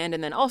Daniel's hand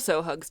and then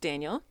also hugs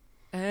Daniel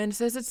and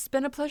says it's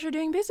been a pleasure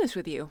doing business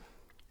with you,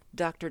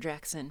 Dr.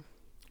 Jackson.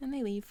 And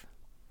they leave.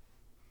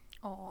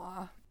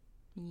 Aw.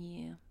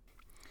 Yeah.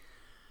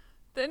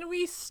 Then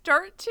we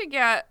start to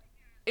get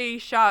a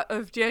shot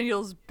of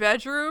Daniel's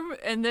bedroom,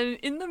 and then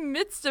in the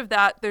midst of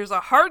that, there's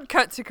a hard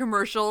cut to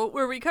commercial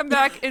where we come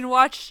back and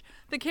watch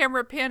the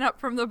camera pan up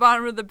from the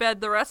bottom of the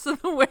bed the rest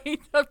of the way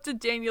up to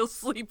Daniel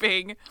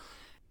sleeping.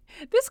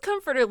 This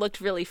comforter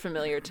looked really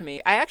familiar to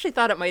me. I actually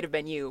thought it might have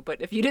been you,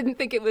 but if you didn't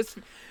think it was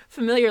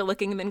familiar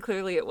looking, then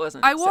clearly it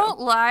wasn't. I won't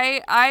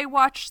lie, I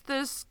watched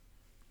this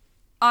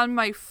on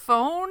my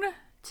phone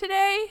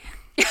today,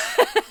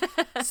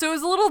 so it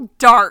was a little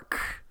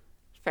dark.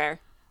 Fair.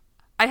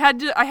 I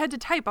had to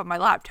type on my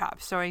laptop,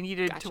 so I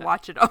needed to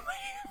watch it on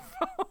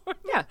my phone.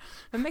 Yeah,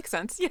 that makes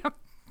sense. Yep.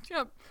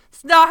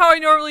 It's not how I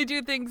normally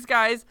do things,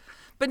 guys.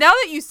 But now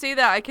that you say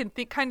that, I can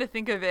kind of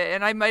think of it,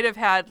 and I might have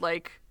had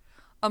like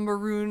a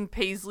maroon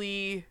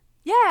paisley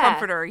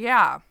comforter.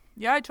 Yeah,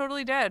 I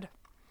totally did.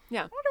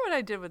 Yeah. I wonder what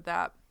I did with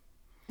that.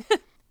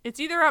 It's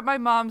either at my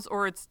mom's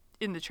or it's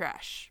in the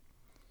trash.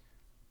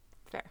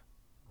 Fair.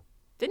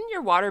 Didn't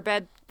your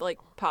waterbed like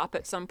pop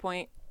at some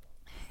point?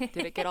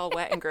 Did it get all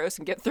wet and gross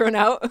and get thrown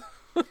out?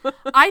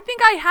 I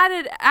think I had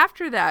it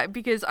after that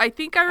because I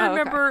think I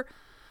remember, okay.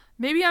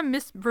 Maybe I'm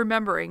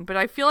misremembering, but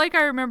I feel like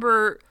I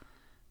remember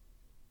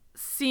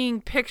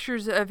seeing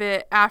pictures of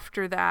it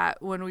after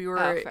that when we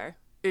were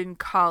in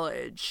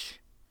college.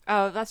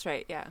 Oh, that's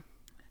right, yeah.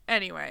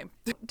 Anyway,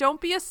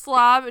 don't be a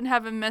slob and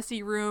have a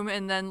messy room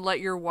and then let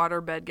your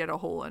waterbed get a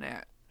hole in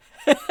it.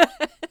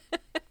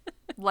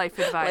 Life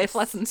advice. Life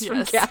lessons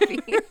from Kathy.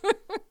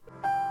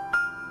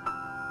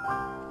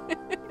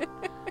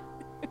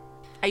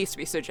 I used to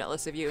be so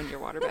jealous of you and your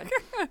waterbed.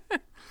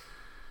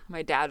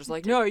 My dad was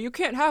like, no, you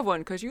can't have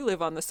one because you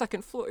live on the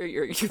second floor.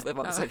 You live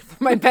on the second floor.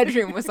 My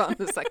bedroom was on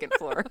the second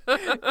floor.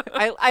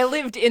 I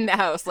lived in the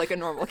house like a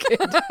normal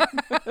kid.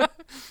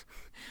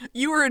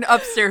 You were an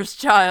upstairs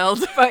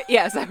child. But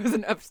yes, I was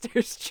an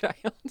upstairs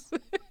child.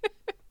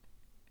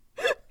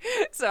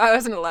 So I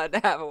wasn't allowed to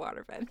have a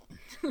waterbed.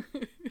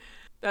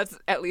 That's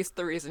at least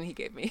the reason he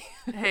gave me.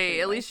 Hey,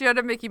 at least you had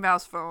a Mickey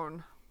Mouse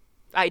phone.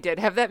 I did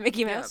have that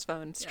Mickey Mouse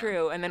phone. It's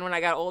true. And then when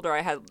I got older,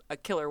 I had a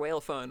killer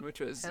whale phone, which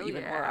was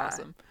even more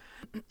awesome.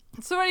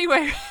 So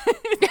anyway,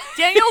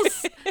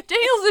 Daniel's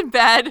in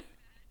bed,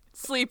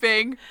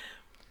 sleeping.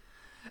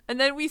 And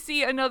then we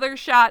see another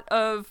shot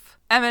of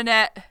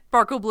Eminette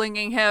sparkle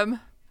blinging him,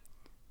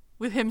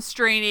 with him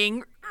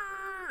straining.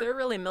 They're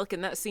really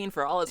milking that scene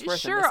for all it's worth.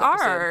 Sure in this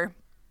episode. are.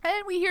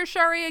 And we hear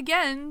Shari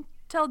again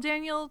tell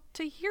Daniel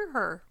to hear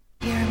her.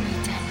 Hear me,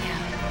 Daniel.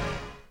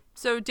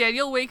 So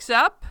Daniel wakes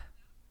up,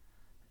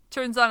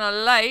 turns on a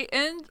light,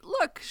 and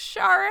look,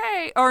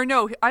 Shari. Or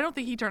no, I don't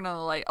think he turned on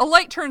the light. A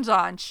light turns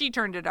on. She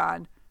turned it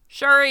on.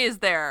 Shari is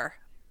there.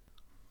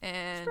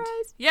 And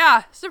surprise.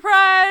 Yeah,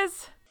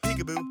 surprise.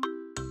 Peekaboo.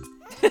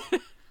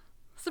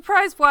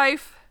 Surprise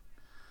wife.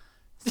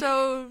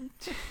 So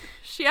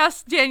she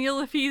asks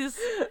Daniel if he's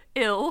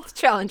ill. It's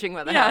challenging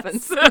when that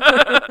Yes. happens.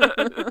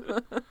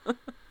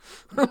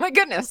 Oh my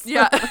goodness.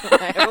 Yeah.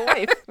 I have a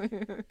wife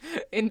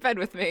in bed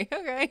with me.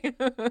 Okay.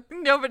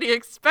 Nobody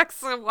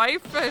expects a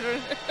wife.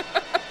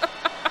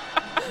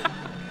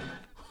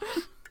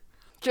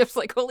 Jeff's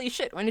like, holy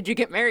shit, when did you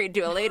get married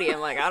to a lady?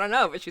 I'm like, I don't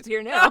know, but she's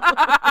here now.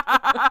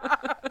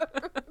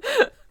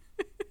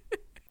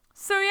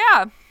 So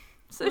yeah.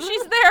 So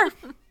she's there.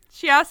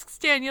 She asks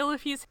Daniel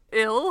if he's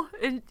ill,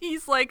 and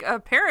he's like,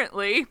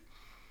 apparently.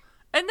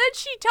 And then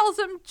she tells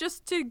him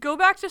just to go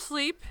back to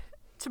sleep.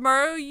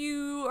 Tomorrow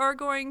you are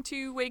going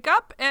to wake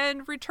up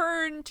and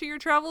return to your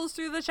travels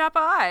through the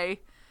Chapa'ai.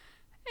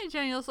 And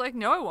Daniel's like,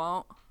 no, I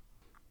won't.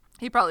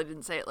 He probably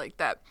didn't say it like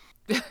that.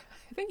 I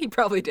think he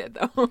probably did,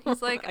 though.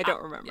 He's like, I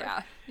don't remember.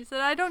 Yeah. He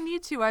said, I don't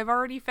need to. I've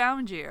already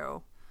found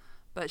you.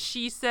 But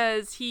she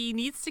says he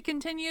needs to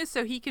continue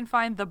so he can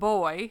find the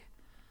boy.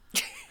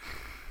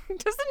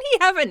 Doesn't he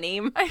have a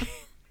name?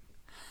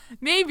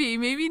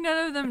 Maybe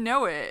none of them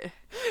know it.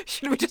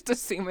 Should we just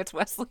assume it's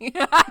Wesley?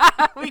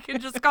 We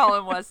can just call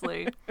him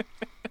Wesley.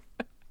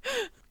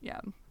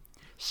 Yeah.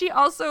 She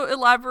also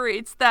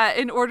elaborates that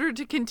in order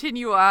to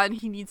continue on,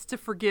 he needs to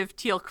forgive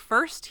Teal'c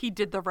first. He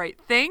did the right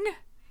thing.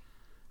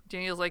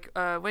 Daniel's like,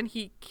 when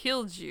he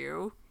killed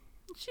you?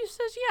 And she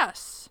says,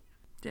 yes.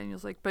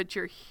 Daniel's like, but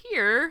you're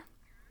here?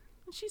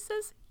 And she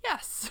says,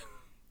 yes.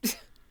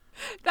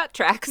 That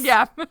tracks.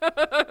 Yeah.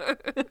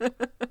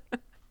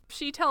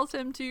 She tells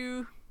him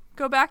to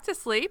go back to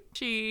sleep.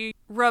 She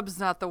rubs,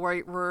 not the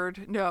right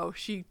word. No,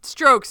 she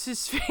strokes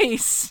his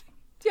face.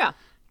 Yeah.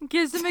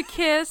 Gives him a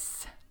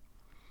kiss.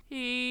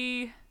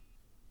 He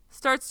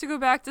starts to go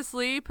back to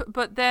sleep,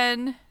 but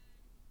then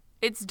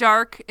it's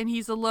dark and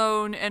he's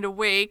alone and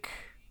awake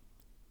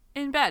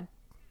in bed,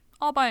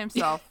 all by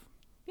himself.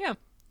 Yeah.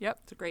 Yep.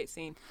 It's a great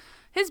scene.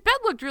 His bed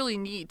looked really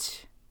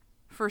neat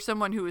for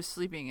someone who was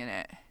sleeping in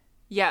it.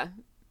 Yeah.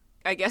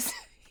 I guess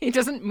he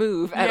doesn't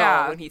move at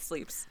Yeah. all when he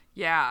sleeps.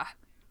 Yeah.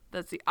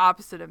 That's the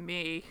opposite of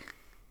me.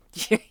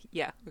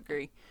 Yeah,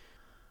 agree.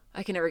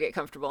 I can never get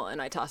comfortable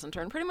and I toss and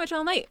turn pretty much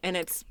all night and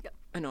it's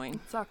annoying.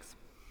 Sucks.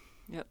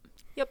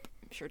 Yep,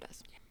 sure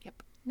does.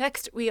 Yep.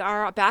 Next, we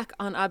are back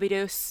on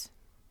Abydos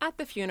at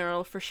the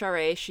funeral for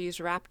Shari.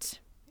 She's wrapped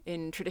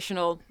in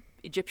traditional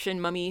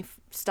Egyptian mummy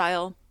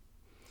style.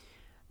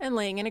 and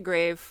laying in a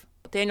grave.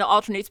 Daniel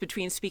alternates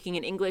between speaking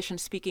in English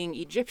and speaking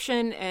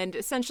Egyptian and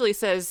essentially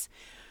says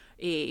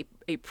a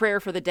prayer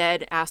for the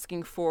dead,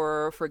 asking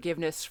for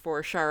forgiveness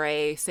for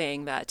Sharae,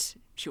 saying that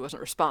she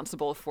wasn't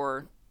responsible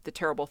for the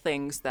terrible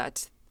things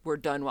that were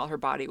done while her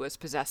body was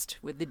possessed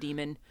with the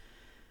demon,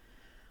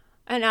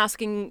 and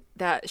asking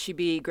that she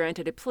be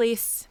granted a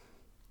place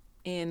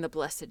in the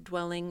blessed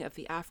dwelling of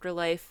the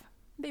afterlife.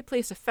 They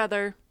place a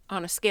feather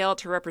on a scale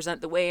to represent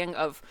the weighing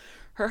of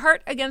her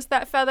heart against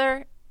that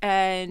feather,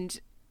 and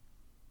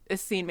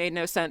this scene made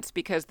no sense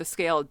because the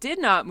scale did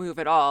not move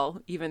at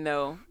all, even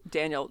though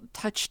Daniel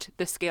touched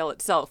the scale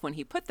itself when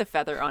he put the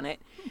feather on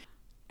it.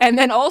 And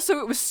then also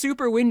it was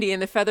super windy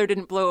and the feather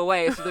didn't blow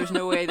away, so there's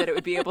no way that it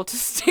would be able to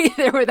stay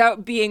there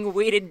without being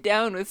weighted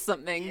down with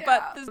something. Yeah.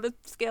 But the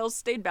scales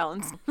stayed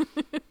balanced.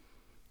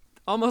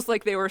 Almost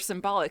like they were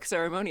symbolic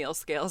ceremonial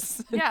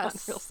scales.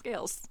 Yes. Not real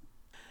scales.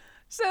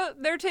 So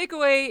their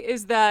takeaway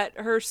is that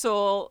her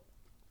soul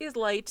is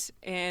light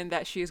and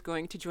that she is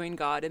going to join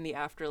God in the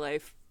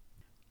afterlife.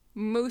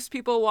 Most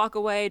people walk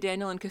away.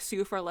 Daniel and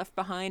Kasuf are left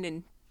behind,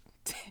 and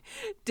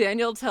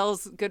Daniel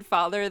tells Good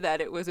Father that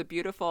it was a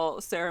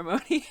beautiful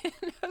ceremony.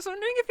 And I was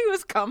wondering if he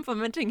was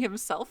complimenting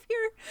himself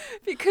here,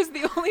 because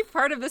the only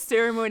part of the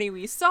ceremony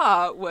we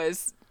saw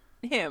was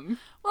him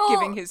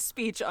giving his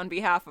speech on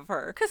behalf of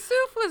her.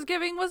 Kasuf wasn't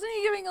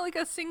he giving like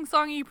a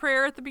sing-songy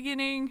prayer at the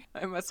beginning?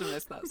 I must have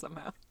missed that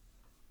somehow.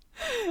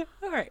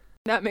 All right.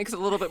 That makes a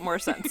little bit more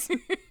sense.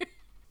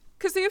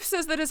 Kasuf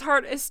says that his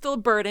heart is still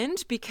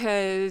burdened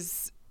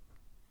because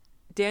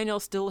Daniel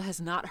still has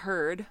not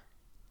heard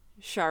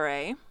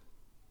Sharae,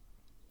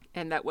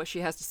 and that what she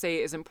has to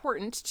say is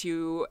important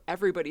to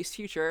everybody's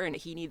future, and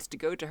he needs to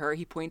go to her.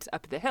 He points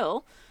up the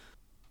hill.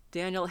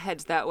 Daniel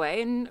heads that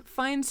way and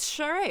finds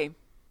Sharae.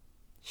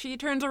 She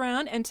turns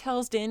around and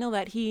tells Daniel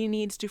that he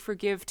needs to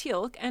forgive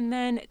Teal'c, and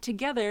then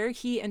together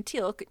he and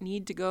Teal'c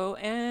need to go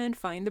and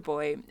find the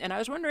boy. And I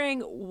was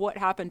wondering what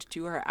happened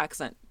to her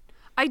accent.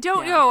 I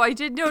don't know. I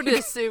did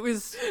notice it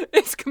was...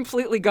 It's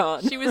completely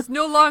gone. She was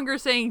no longer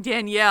saying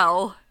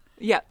Danielle.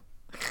 Yep.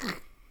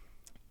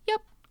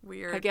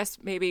 Weird. I guess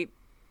maybe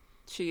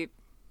she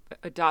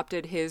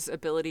adopted his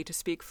ability to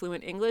speak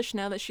fluent English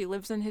now that she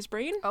lives in his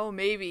brain. Oh,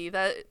 maybe.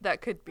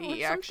 That could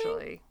be,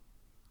 actually.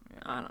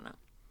 I don't know.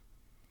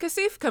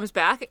 Kasif comes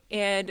back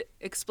and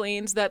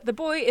explains that the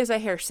boy is a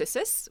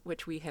Hersisis,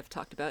 which we have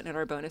talked about in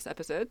our bonus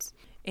episodes,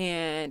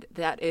 and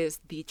that is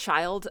the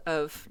child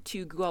of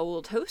 2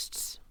 Goa'uld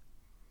hosts.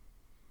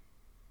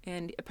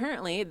 And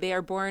apparently they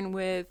are born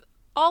with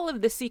all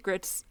of the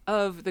secrets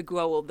of the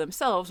Goa'uld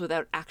themselves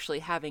without actually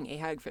having a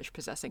hagfish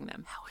possessing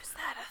them. How is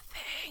that a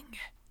thing?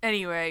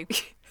 Anyway,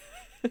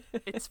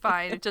 it's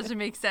fine. It doesn't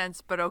make sense,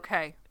 but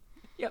okay.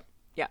 Yep.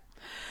 Yeah.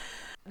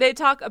 They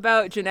talk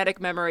about genetic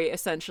memory,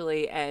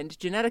 essentially, and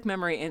genetic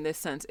memory in this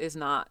sense is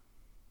not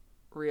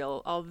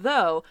real,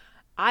 although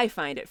I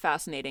find it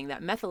fascinating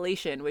that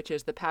methylation, which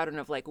is the pattern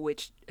of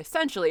which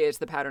essentially is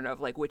the pattern of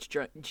which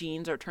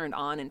genes are turned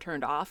on and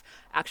turned off,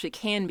 actually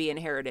can be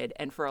inherited.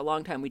 And for a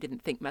long time, we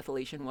didn't think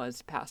methylation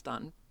was passed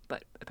on,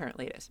 but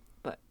apparently it is.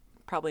 But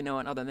probably no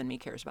one other than me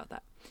cares about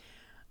that.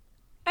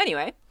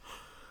 Anyway.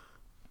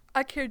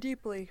 I care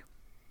deeply.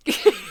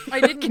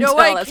 I didn't know tell,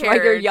 I that's cared.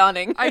 Why you're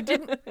yawning. I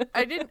didn't.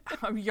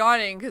 I'm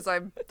yawning because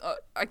I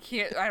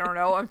can't, I don't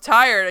know. I'm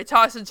tired. I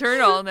toss and turn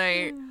all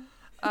night.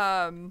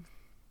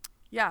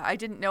 Yeah, I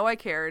didn't know I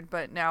cared,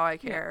 but now I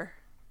care.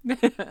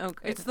 Okay,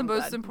 it's the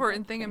most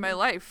important thing in my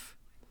life.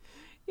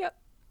 Yep.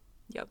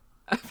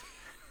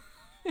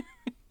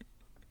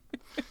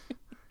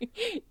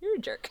 You're a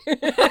jerk.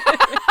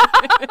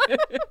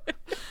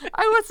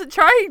 I wasn't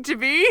trying to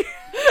be.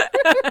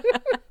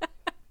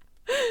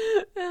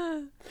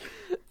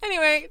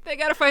 Anyway, they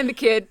gotta find the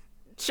kid.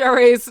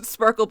 Sharae's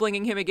sparkle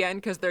blinging him again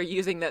because they're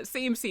using that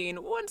same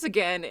scene once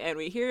again, and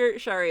we hear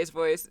Sharae's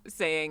voice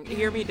saying,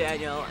 "Hear me,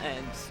 Daniel,"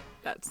 and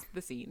that's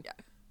the scene.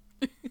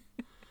 Yeah.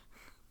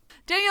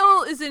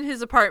 Daniel is in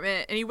his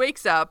apartment and he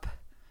wakes up,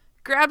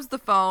 grabs the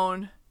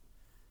phone,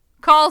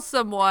 calls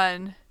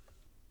someone,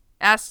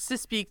 asks to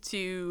speak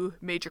to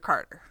Major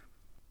Carter.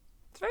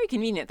 It's very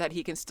convenient that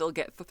he can still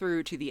get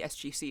through to the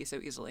SGC so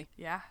easily.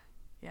 Yeah,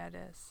 it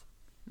is.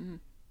 Mm.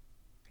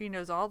 He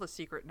knows all the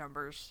secret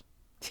numbers.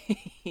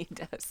 He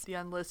does. The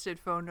unlisted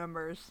phone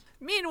numbers.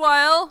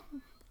 Meanwhile,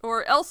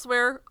 or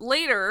elsewhere,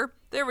 later,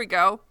 there we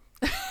go.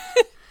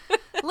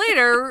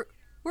 Later,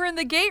 we're in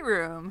the gate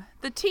room.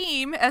 The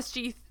team,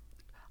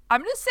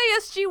 I'm going to say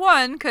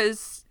SG-1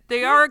 because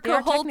they are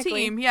a whole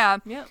team. Yeah.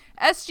 Yep.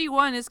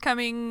 SG-1 is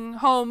coming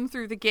home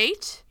through the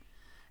gate,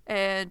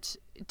 and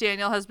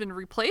Daniel has been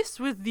replaced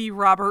with the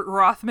Robert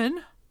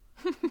Rothman.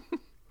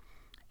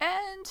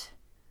 And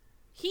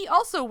he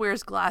also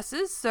wears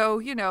glasses,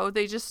 so,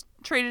 they just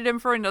traded him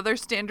for another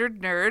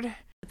standard nerd.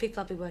 The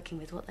people I'll be working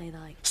with, what they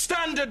like.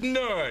 Standard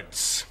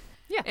nerds!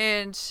 Yeah.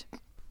 And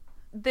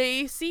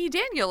they see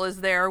Daniel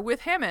is there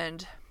with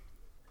Hammond.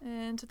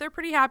 And they're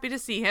pretty happy to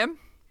see him.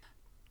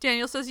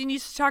 Daniel says he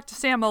needs to talk to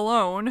Sam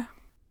alone.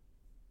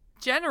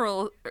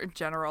 General.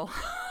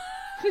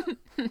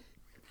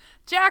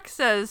 Jack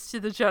says to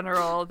the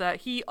general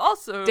that he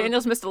also...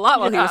 Daniel's missed a lot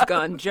while he was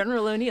gone.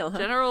 General O'Neill, huh?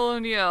 General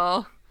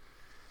O'Neill.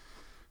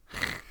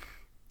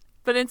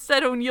 But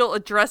instead O'Neill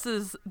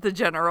addresses the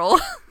general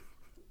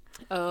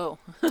Oh.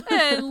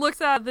 and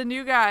looks at the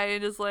new guy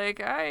and is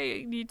like,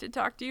 I need to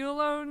talk to you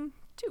alone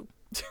too.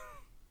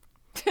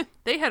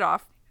 They head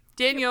off.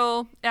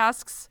 Daniel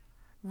asks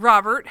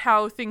Robert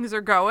how things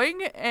are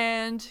going,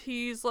 and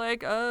he's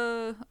like,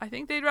 I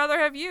think they'd rather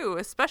have you,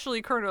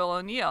 especially Colonel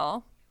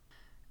O'Neill.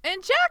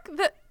 And Jack,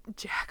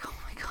 oh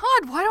my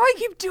god, why do I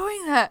keep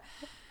doing that?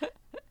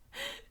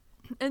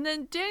 And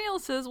then Daniel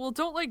says, well,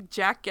 don't let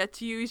Jack get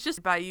to you. He's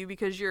just by you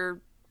because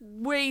you're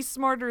way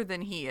smarter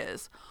than he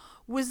is.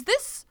 Was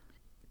this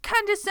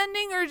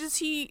condescending, or is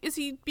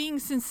he being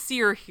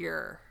sincere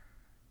here?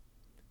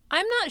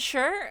 I'm not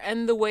sure,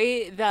 and the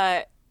way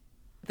that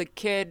the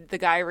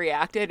guy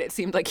reacted, it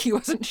seemed like he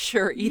wasn't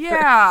sure either.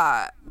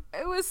 Yeah,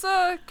 it was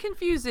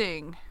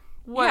confusing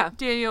what Yeah.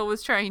 Daniel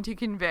was trying to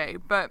convey.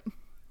 But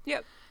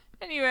Yep.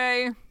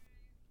 anyway,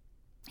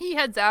 he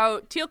heads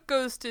out. Teal'c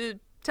goes to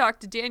talk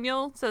to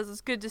Daniel, says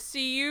it's good to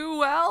see you.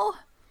 Well,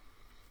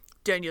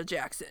 Daniel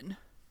Jackson.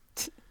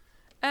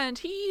 And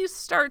he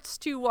starts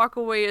to walk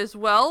away as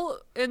well.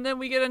 And then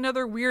we get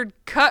another weird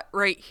cut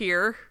right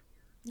here.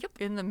 Yep.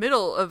 In the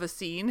middle of a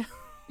scene.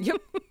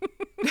 Yep.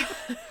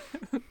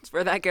 That's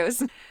where that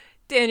goes.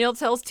 Daniel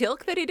tells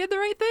Teal'c that he did the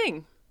right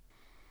thing.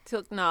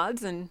 Teal'c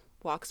nods and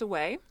walks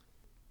away.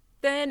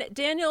 Then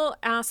Daniel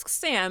asks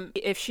Sam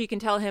if she can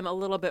tell him a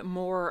little bit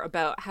more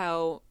about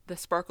how the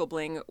sparkle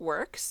bling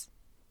works.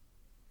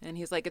 And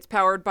he's like, it's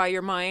powered by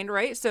your mind,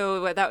 right?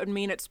 So that would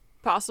mean it's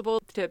possible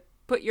to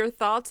put your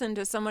thoughts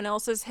into someone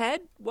else's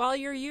head while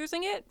you're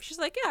using it? She's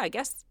like, yeah, I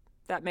guess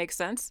that makes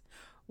sense.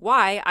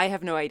 Why? I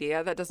have no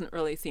idea. That doesn't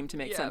really seem to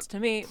make sense to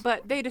me,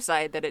 but they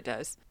decide that it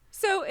does.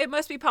 So it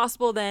must be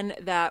possible then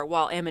that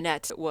while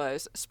Aminette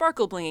was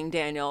sparkle blinging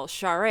Daniel,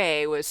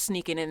 Charé was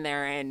sneaking in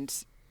there and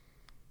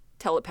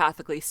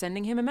telepathically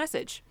sending him a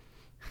message.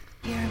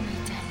 Hear me,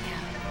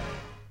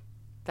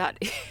 Danielle.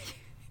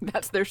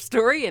 That's their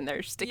story, and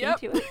they're sticking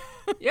to it.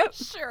 Yep.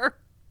 Sure.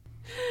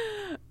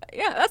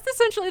 Yeah, that's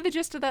essentially the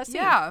gist of that scene.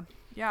 Yeah.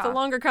 It's a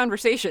longer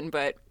conversation,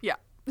 but Yeah.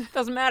 it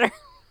doesn't matter.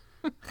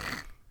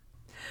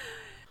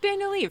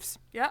 Daniel leaves.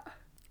 Yeah.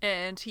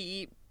 And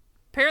he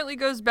apparently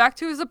goes back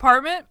to his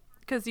apartment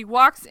because he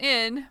walks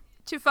in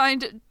to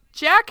find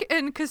Jack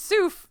and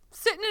Kasuf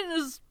sitting in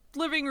his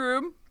living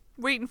room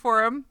waiting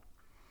for him.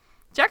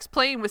 Jack's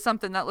playing with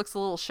something that looks a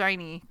little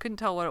shiny. Couldn't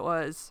tell what it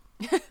was.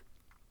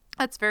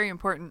 That's very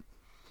important.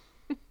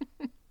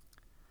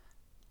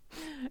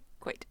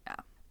 Quite. Yeah.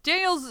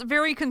 Daniel's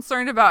very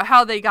concerned about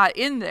how they got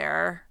in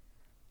there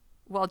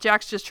while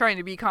Jack's just trying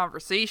to be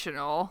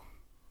conversational.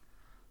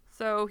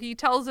 So he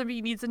tells him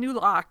he needs a new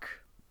lock.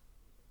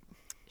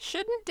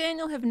 Shouldn't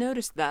Daniel have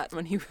noticed that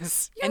when he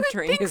was You would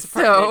entering think his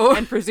apartment so.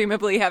 and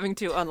presumably having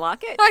to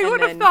unlock it? I And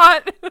would have then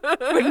thought.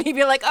 Wouldn't he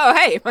be like, oh,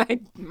 hey,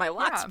 my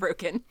lock's Yeah.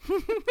 broken?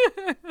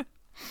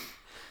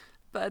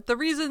 But the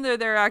reason they're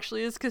there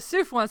actually is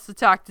Kasuf wants to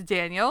talk to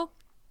Daniel.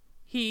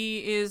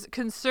 He is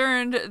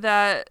concerned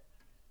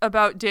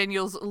about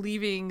Daniel's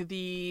leaving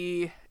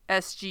the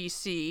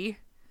SGC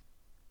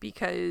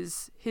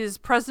because his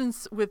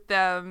presence with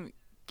them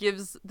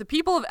gives the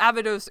people of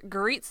Abydos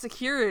great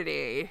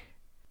security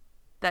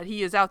that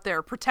he is out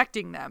there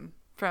protecting them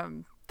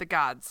from the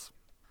gods.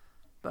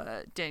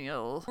 But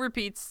Daniel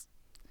repeats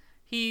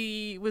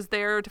he was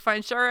there to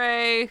find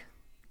Charé.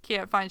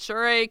 Can't find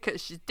Charé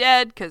because she's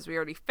dead, because we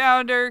already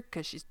found her,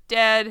 because she's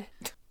dead.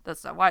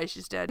 That's not why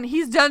she's dead. And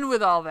he's done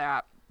with all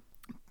that.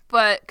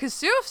 But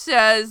Kasuf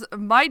says,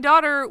 my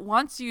daughter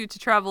wants you to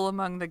travel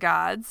among the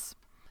gods.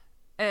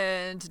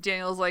 And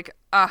Daniel's like,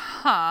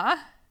 uh-huh.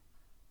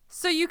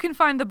 So you can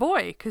find the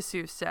boy,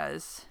 Kasuf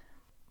says.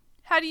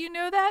 How do you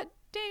know that?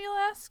 Daniel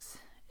asks.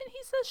 And he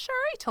says,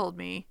 Charé told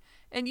me.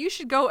 And you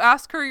should go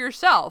ask her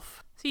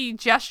yourself. He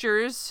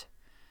gestures,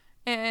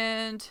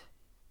 and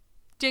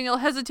Daniel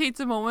hesitates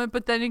a moment,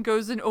 but then he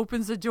goes and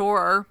opens a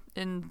door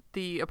in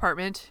the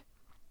apartment.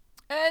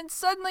 And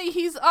suddenly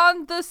he's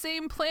on the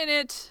same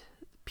planet,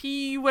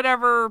 P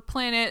whatever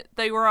planet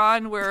they were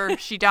on where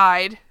she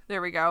died.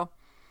 There we go.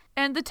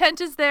 And the tent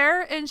is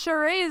there, and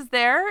Charé is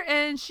there,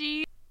 and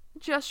she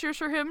gestures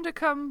for him to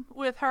come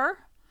with her.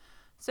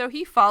 So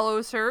he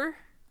follows her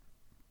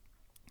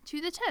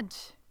to the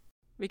tent.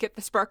 We get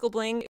the sparkle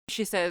bling.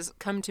 She says,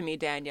 come to me,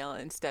 Daniel,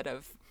 instead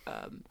of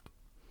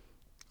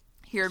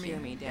Hear hear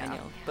me,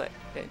 Daniel. Yeah. But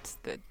it's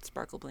the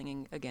sparkle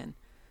blinging again.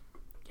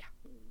 Yeah.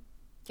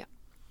 Yeah.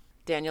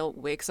 Daniel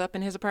wakes up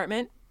in his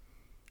apartment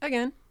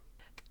again.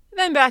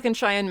 Then back in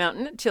Cheyenne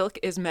Mountain, Teal'c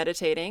is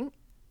meditating,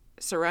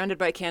 surrounded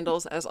by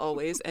candles as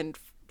always, and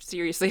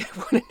seriously, I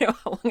want to know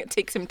how long it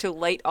takes him to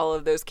light all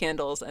of those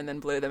candles and then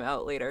blow them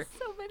out later.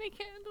 So many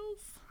candles.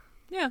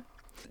 Yeah.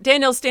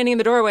 Daniel's standing in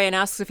the doorway and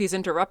asks if he's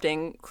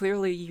interrupting.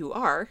 Clearly you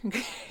are.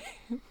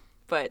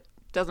 But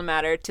doesn't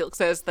matter. Teal'c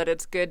says that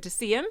it's good to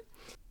see him.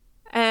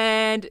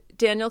 And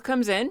Daniel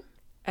comes in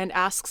and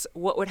asks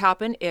what would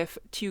happen if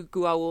Tew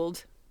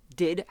Guauld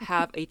did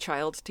have a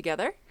child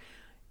together.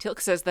 Teal'c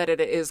says that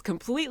it is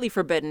completely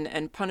forbidden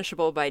and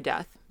punishable by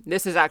death.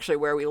 This is actually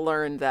where we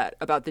learn that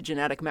about the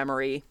genetic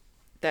memory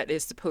that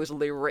is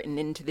supposedly written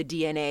into the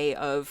DNA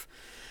of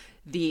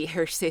the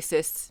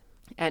Hercesis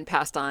and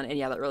passed on. And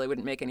yeah, that really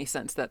wouldn't make any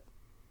sense.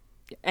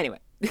 Anyway.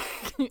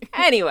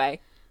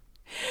 Anyway.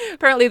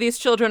 Apparently these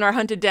children are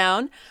hunted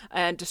down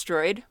and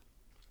destroyed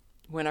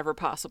whenever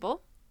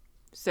possible.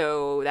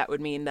 So that would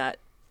mean that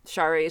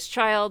Share's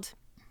child,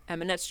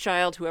 Eminette's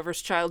child,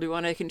 whoever's child we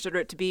want to consider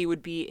it to be,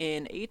 would be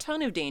in a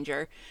ton of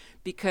danger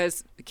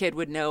because the kid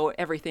would know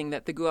everything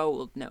that the Guo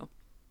would know.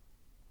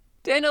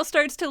 Daniel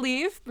starts to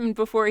leave, and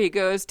before he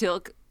goes,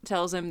 Teal'c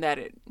tells him that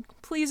it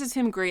pleases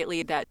him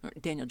greatly that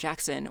Daniel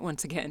Jackson,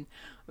 once again,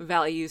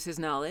 values his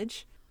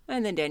knowledge,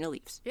 and then Daniel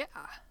leaves. Yeah.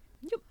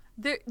 Yep.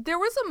 There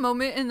was a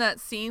moment in that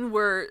scene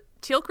where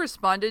Teal'c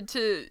responded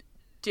to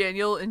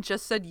Daniel and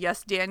just said,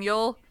 "Yes,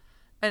 Daniel,"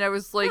 and I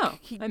was like,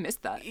 I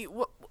missed that.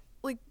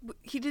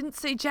 He didn't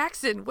say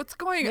Jackson. What's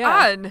going Yeah.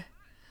 on? It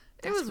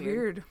That's was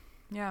weird.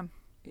 Yeah.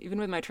 Even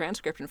with my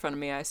transcript in front of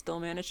me, I still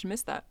managed to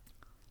miss that.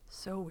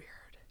 So weird.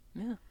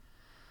 Yeah.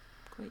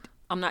 Quite.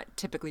 I'm not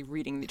typically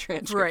reading the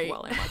transcript Right.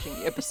 while I'm watching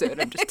the episode.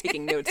 I'm just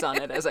taking notes on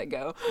it as I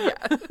go.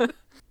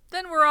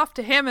 Then we're off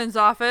to Hammond's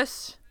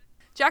office.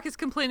 Jack is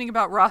complaining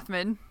about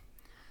Rothman.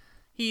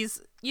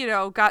 He's,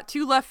 got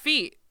 2 left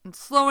feet and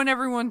slowing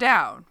everyone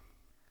down.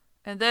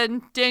 And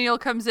then Daniel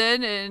comes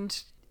in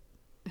and...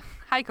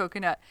 Hi,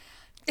 Coconut.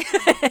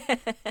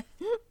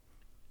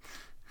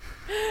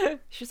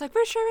 She's like,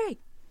 "Where's Sheree?"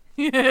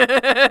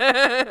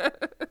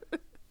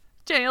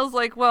 Daniel's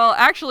like, well,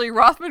 actually,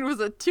 Rothman was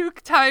a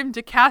 2-time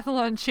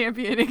decathlon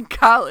champion in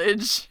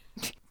college.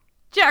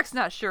 Jack's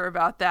not sure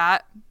about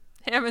that.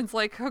 Hammond's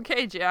like,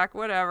 okay, Jack,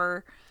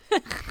 whatever.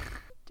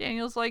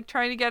 Daniel's like,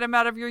 trying to get him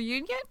out of your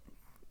union?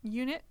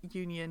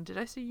 Union. Did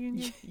I say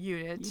union?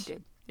 Unit. You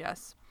did.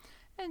 Yes.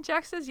 And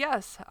Jack says,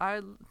 yes,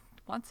 I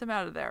want him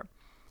out of there.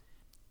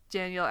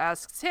 Daniel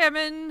asks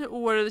Hammond,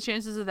 what are the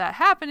chances of that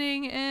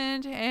happening?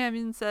 And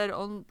Hammond said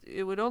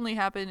it would only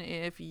happen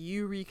if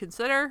you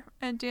reconsider.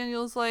 And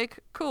Daniel's like,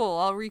 cool,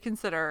 I'll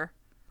reconsider.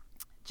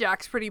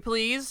 Jack's pretty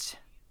pleased.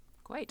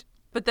 Quite.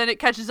 But then it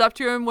catches up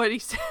to him what he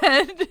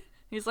said.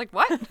 He's like,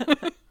 what?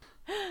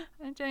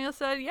 And Daniel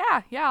said,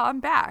 yeah,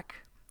 I'm back.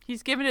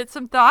 He's given it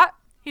some thought.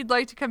 He'd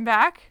like to come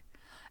back.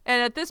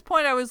 And at this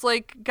point, I was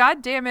like,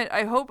 God damn it,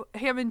 I hope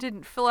Hammond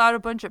didn't fill out a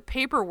bunch of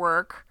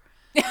paperwork.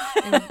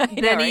 And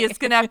then he is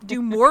going to have to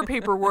do more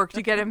paperwork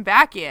to get him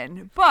back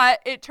in. But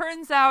it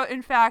turns out,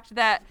 in fact,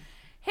 that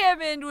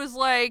Hammond was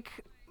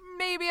like,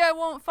 maybe I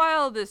won't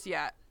file this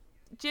yet.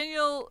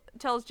 Daniel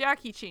tells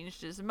Jack he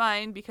changed his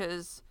mind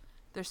because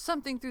there's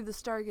something through the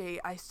Stargate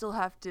I still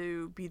have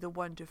to be the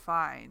one to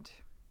find.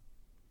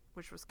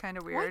 Which was kind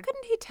of weird. Why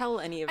couldn't he tell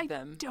any of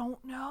them? I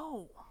don't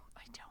know.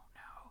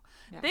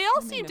 Yeah, They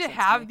all that made seem no to sense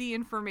have me. the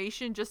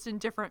information just in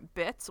different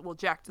bits. Well,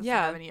 Jack doesn't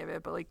Yeah. have any of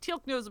it, but like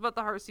Teal'c knows about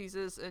the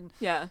Harcesis and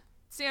Yeah.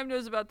 Sam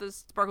knows about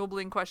this Sparkle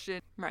Bling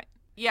question. Right.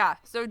 Yeah,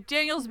 so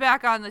Daniel's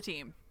back on the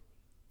team.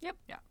 Yep.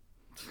 Yeah.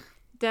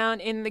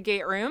 Down in the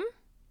gate room,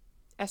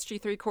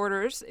 SG3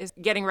 quarters is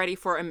getting ready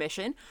for a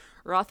mission.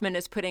 Rothman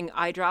is putting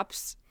eye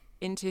drops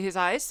into his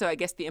eyes, so I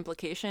guess the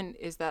implication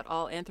is that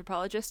all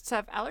anthropologists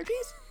have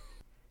allergies.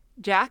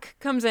 Jack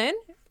comes in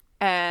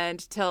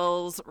and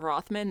tells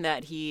Rothman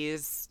that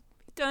he's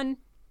done.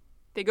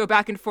 They go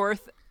back and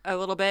forth a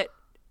little bit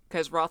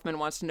because Rothman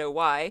wants to know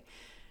why.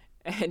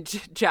 And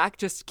Jack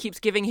just keeps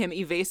giving him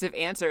evasive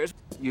answers.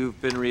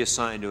 You've been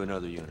reassigned to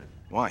another unit.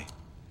 Why?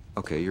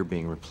 Okay, you're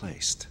being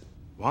replaced.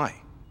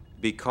 Why?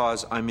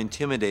 Because I'm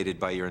intimidated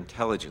by your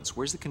intelligence.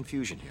 Where's the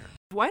confusion here?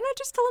 Why not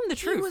just tell him the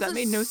He truth? was That a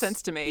made no s-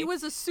 sense to me. He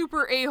was a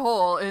super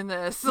a-hole in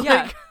this.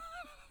 Yeah.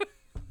 Like,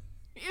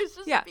 he was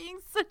just Yeah. being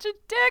such a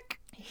dick.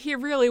 He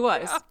really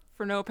was, Yeah.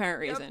 for no apparent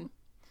reason.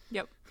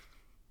 Yep.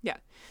 Yeah.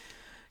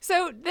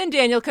 So then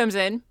Daniel comes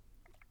in,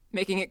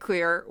 making it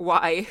clear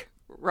why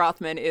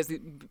Rothman is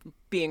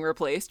being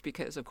replaced,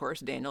 because, of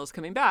course, Daniel is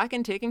coming back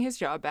and taking his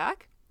job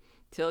back.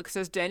 Teal'c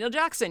says, Daniel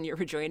Jackson, you're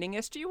rejoining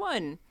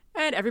SG-1.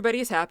 And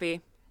everybody's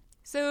happy.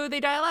 So they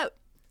dial out.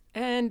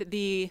 And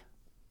the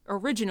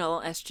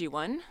original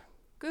SG-1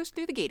 goes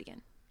through the gate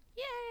again.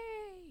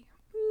 Yay!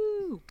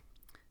 Woo.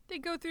 They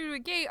go through a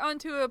gate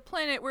onto a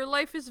planet where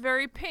life is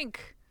very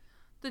pink.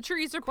 The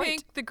trees are Quite.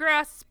 pink, the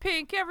grass is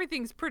pink,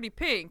 everything's pretty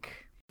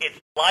pink. It's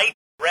light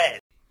red.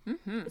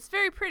 It's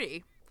very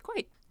pretty.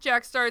 Quite.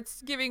 Jack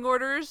starts giving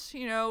orders,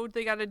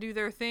 they got to do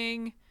their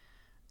thing.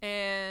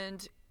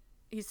 And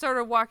he's sort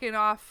of walking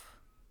off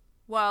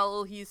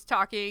while he's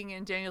talking.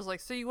 And Daniel's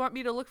like, so you want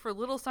me to look for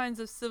little signs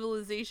of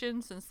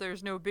civilization since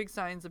there's no big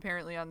signs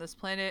apparently on this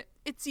planet?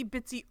 Itsy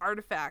bitsy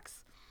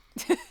artifacts.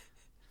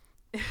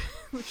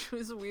 Which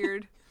was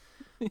weird.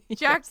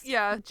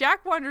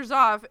 Jack wanders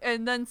off.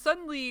 And then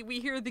suddenly we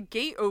hear the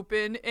gate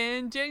open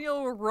and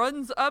Daniel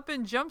runs up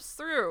and jumps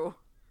through.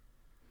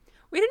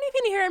 We didn't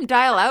even hear him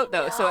dial out,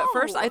 though. So at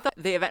first I thought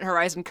the Event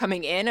Horizon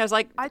coming in, I was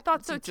like, I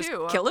thought so did he just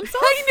too. kill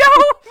himself? I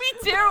know,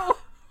 me too.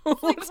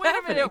 Like, What's wait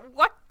a minute, happening?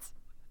 what?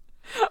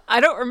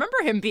 I don't remember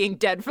him being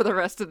dead for the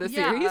rest of the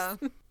series.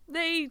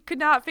 They could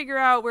not figure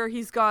out where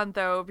he's gone,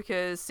 though,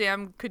 because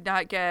Sam could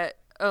not get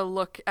a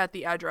look at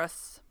the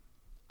address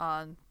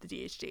on the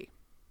DHD.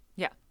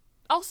 Yeah.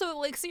 Also,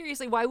 like,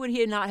 seriously, why would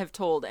he not have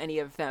told any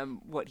of them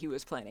what he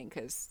was planning?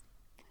 Because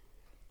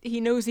he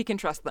knows he can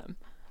trust them.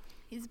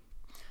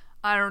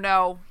 I don't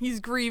know. He's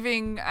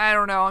grieving. I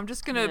don't know. I'm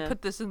just going to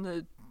put this in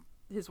the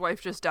his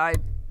wife just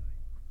died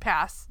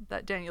pass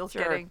that Daniel's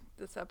getting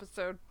this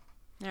episode.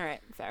 All right,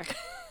 fair.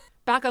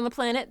 Back on the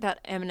planet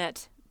that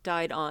Eminette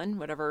died on,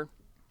 whatever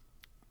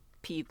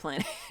P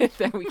planet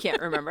that we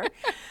can't remember.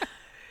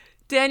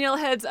 Daniel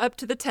heads up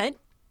to the tent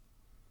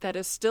that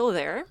is still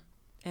there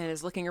and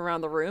is looking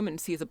around the room and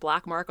sees a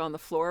black mark on the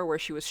floor where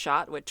she was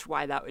shot, which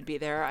why that would be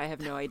there, I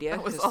have no idea.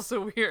 That was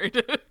also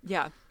weird.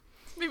 Yeah.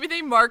 Maybe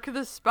they mark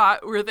the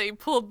spot where they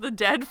pulled the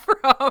dead from.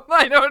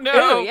 I don't know.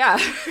 Oh, yeah.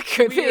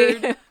 Could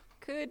Weird. be.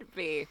 Could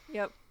be.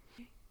 Yep.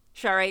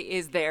 Sharae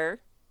is there,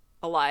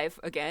 alive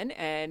again,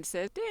 and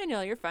says,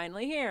 Daniel, you're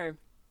finally here.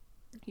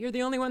 You're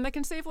the only one that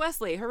can save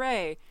Wesley.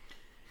 Hooray.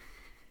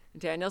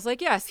 Daniel's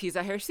like, yes, he's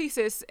a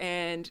Hercesis,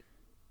 and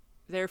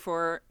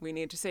therefore we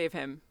need to save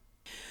him.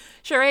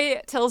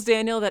 Sharae tells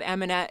Daniel that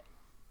Eminette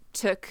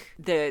took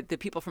the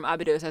people from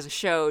Abydos as a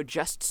show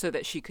just so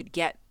that she could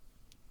get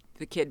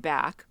the kid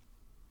back,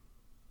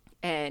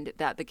 and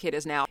that the kid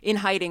is now in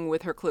hiding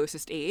with her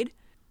closest aide.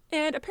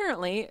 And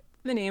apparently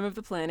the name of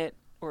the planet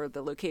or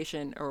the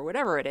location or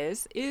whatever it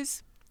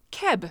is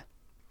Keb.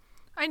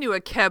 I knew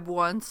a Keb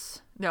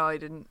once. No, I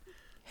didn't.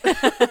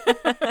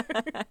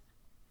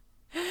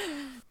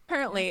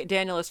 Apparently,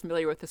 Daniel is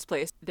familiar with this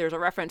place. There's a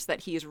reference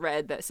that he's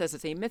read that says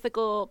it's a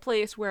mythical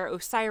place where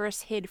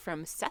Osiris hid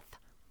from Seth,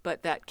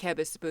 but that Keb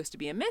is supposed to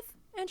be a myth,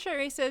 and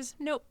Sharae says,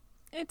 nope,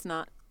 it's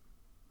not.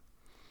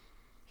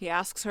 He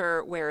asks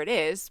her where it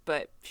is,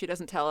 but she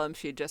doesn't tell him.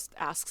 She just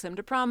asks him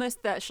to promise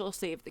that she'll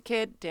save the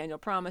kid. Daniel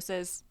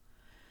promises.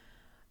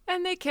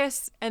 And they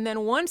kiss, and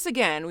then once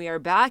again, we are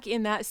back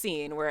in that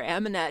scene where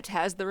Eminette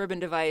has the ribbon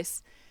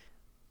device.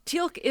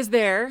 Teal'c is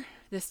there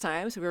this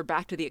time, so we're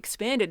back to the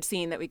expanded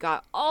scene that we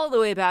got all the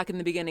way back in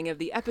the beginning of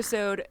the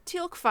episode.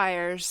 Teal'c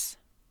fires.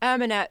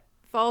 Eminette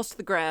falls to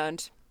the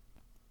ground.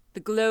 The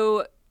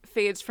glow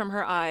fades from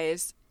her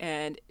eyes,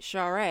 and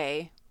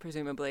Sharae,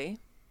 presumably,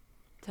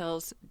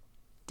 tells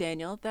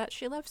Daniel that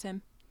she loves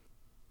him.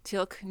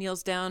 Teal'c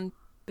kneels down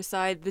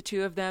beside the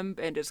two of them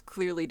and is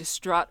clearly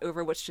distraught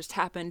over what's just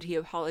happened. He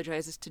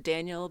apologizes to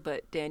Daniel,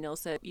 but Daniel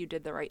said, you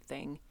did the right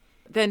thing.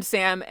 Then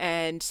Sam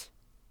and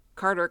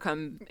Carter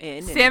come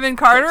in. Sam and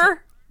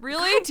Carter?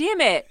 Really? God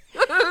damn it.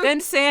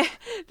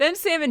 then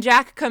Sam and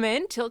Jack come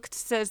in. Teal'c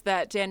says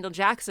that Daniel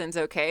Jackson's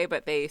okay,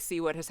 but they see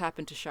what has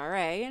happened to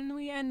Sharae, and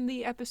we end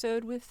the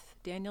episode with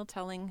Daniel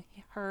telling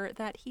her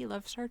that he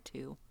loves her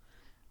too.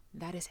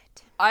 That is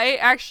it. I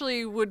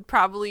actually would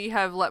probably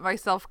have let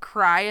myself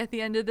cry at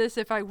the end of this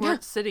if I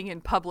weren't sitting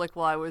in public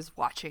while I was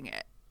watching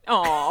it.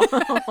 Aw.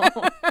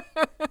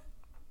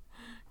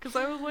 Because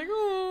I was like,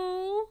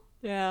 oh.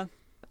 Yeah.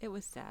 It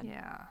was sad.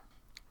 Yeah.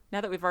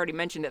 Now that we've already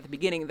mentioned at the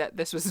beginning that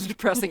this was a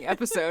depressing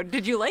episode,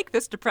 did you like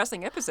this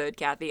depressing episode,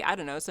 Kathy? I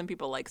don't know. Some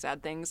people like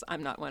sad things.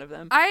 I'm not one of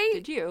them.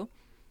 Did you?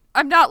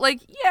 I'm not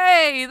like,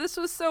 yay, this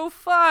was so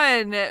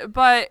fun.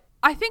 But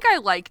I think I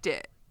liked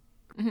it.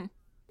 Mm-hmm.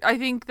 I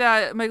think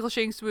that Michael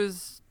Shanks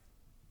was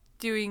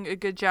doing a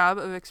good job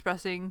of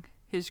expressing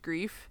his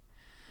grief.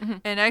 Mm-hmm.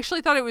 And I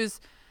actually thought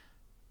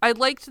I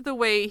liked the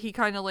way he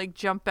kind of like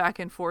jumped back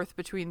and forth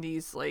between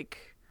these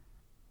like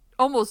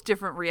almost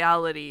different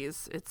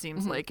realities, it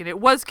seems like. And it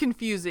was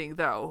confusing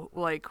though,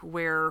 like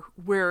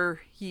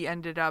where he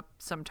ended up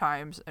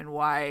sometimes and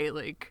why,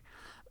 like,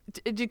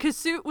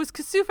 was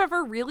Kasuf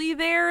ever really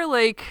there?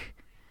 Like,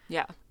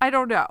 yeah. I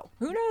don't know.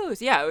 Who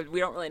knows? Yeah, we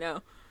don't really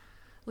know.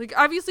 Like,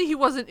 obviously he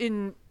wasn't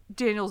in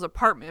Daniel's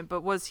apartment,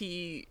 but was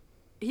he?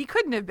 He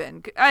couldn't have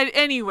been.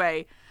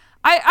 Anyway,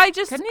 I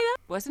just... Couldn't he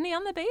though? Wasn't he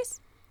on the base?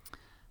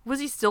 Was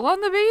he still on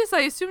the base?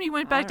 I assumed he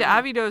went back to know.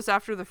 Abydos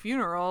after the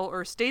funeral,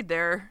 or stayed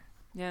there.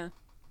 Yeah.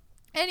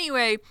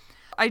 Anyway,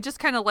 I just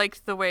kind of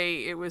liked the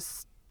way it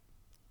was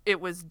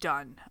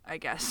done, I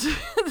guess.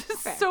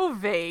 It's so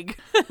vague.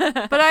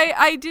 But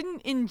I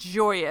didn't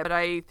enjoy it, but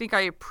I think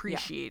I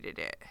appreciated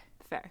it.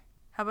 Fair.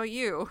 How about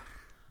you?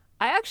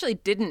 I actually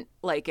didn't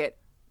like it,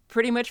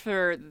 pretty much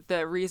for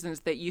the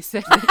reasons that you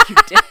said that you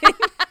did.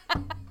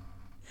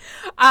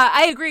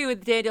 I agree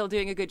with Daniel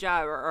doing a good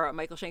job, or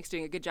Michael Shanks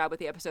doing a good job with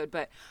the episode,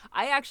 but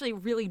I actually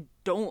really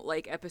don't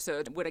like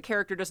episodes when a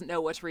character doesn't know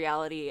what's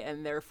reality,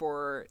 and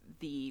therefore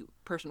the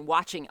person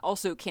watching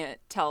also can't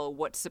tell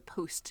what's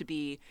supposed to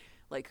be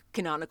like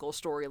canonical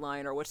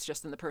storyline or what's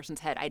just in the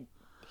person's head. I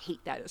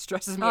hate that. It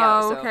stresses me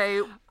out. So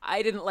okay.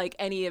 I didn't like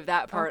any of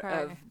that part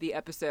of the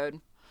episode.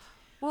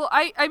 Well,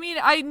 I mean,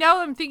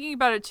 now I'm thinking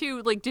about it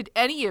too. Like, did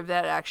any of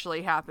that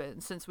actually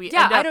happen? Since we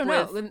Yeah, end up I don't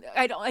with...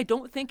 know. I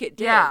don't think it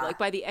did. Yeah. Like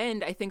by the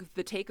end, I think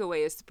the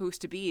takeaway is supposed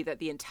to be that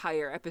the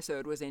entire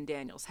episode was in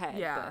Daniel's head.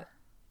 Yeah. But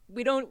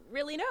we don't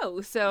really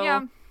know. So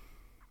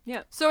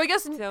yeah. So I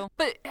guess,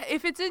 but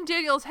if it's in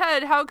Daniel's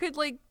head, how could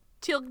like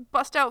Teal'c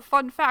bust out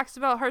fun facts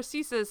about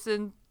Harcesis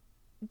and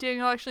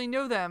Daniel actually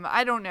know them?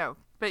 I don't know.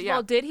 But yeah,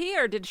 Well, did he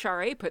or did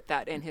Sharae put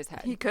that in his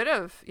head? he could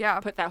have. Yeah.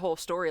 Put that whole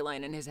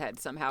storyline in his head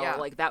somehow. Yeah.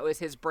 Like that was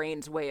his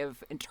brain's way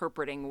of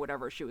interpreting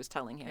whatever she was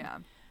telling him. Yeah.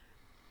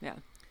 Yeah.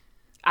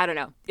 I don't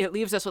know. It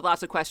leaves us with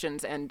lots of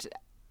questions, and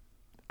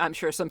I'm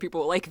sure some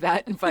people will like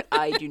that, but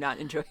I do not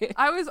enjoy it.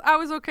 I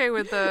was okay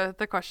with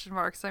the question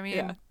marks. I mean,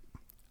 Yeah.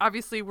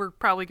 obviously we're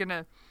probably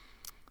gonna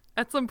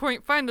at some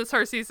point find the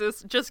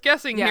Tarcesis. Just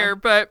guessing Yeah. here,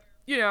 but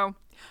you know,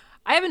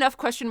 I have enough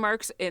question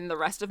marks in the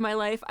rest of my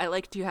life. I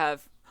like to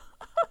have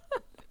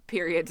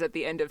periods at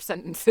the end of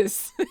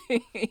sentences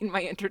in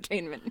my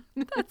entertainment.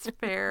 that's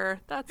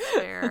fair. That's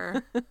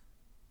fair.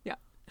 Yeah.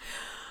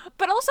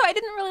 But also, I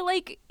didn't really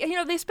like,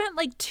 they spent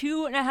like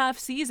 2.5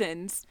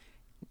 seasons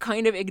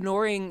kind of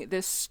ignoring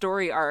this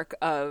story arc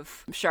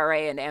of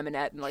Sharae and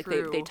Aminette. And like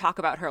they True. talk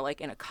about her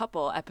like in a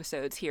couple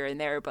episodes here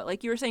and there. But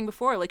like you were saying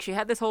before, like she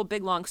had this whole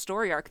big long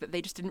story arc that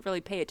they just didn't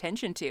really pay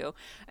attention to.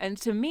 And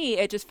to me,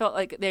 it just felt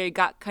like they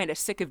got kind of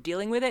sick of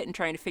dealing with it and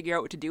trying to figure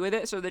out what to do with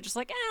it. So they're just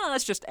like,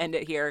 let's just end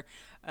it here.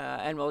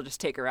 And we'll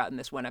just take her out in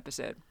this one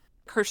episode.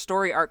 Her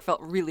story arc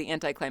felt really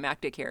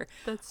anticlimactic here.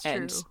 That's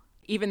And true.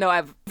 even though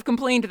I've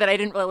complained that I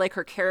didn't really like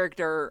her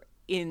character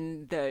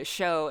in the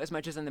show as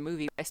much as in the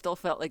movie, I still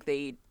felt like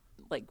they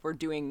were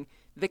doing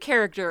the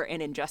character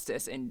an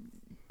injustice in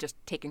just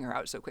taking her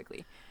out so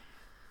quickly.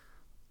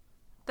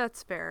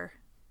 That's fair.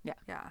 Yeah.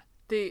 Yeah.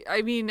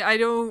 I mean, I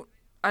don't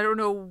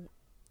know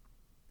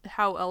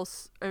how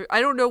else.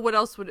 I don't know what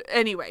else would.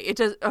 Anyway, it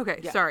does. Okay.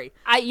 Yeah. Sorry.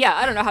 I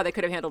don't know how they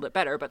could have handled it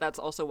better, but that's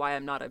also why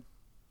I'm not a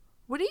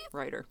What do you?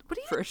 writer What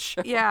do you? for a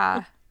show.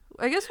 Yeah.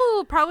 I guess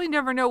we'll probably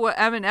never know what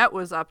Aminette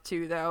was up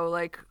to, though.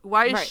 Like,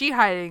 why is Right. she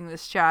hiding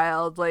this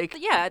child? Like,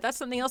 Yeah, that's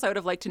something else I would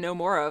have liked to know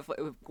more of.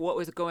 What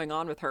was going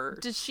on with her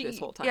did she? this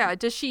whole time? Yeah.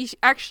 Does she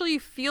actually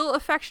feel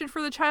affection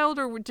for the child,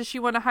 or does she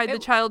want to hide the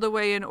child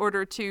away in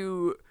order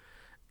to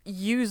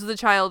use the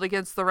child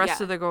against the rest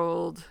Yeah. of the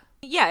gold?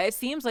 Yeah, it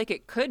seems like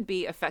it could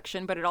be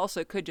affection, but it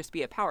also could just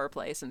be a power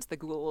play since the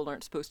Goa'uld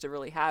aren't supposed to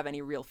really have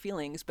any real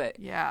feelings. But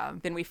Yeah.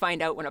 then we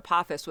find out when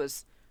Apophis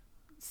was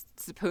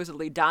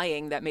supposedly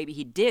dying that maybe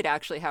he did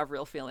actually have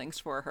real feelings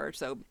for her.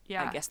 So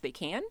Yeah. I guess they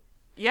can.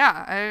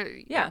 Yeah.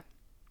 Yeah.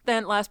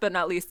 Then last but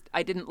not least,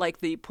 I didn't like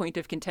the point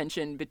of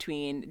contention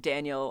between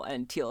Daniel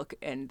and Teal'c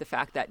and the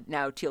fact that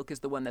now Teal'c is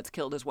the one that's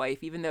killed his wife,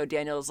 even though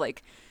Daniel's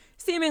like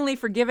seemingly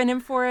forgiven him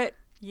for it.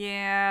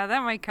 Yeah,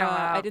 that might come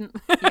out.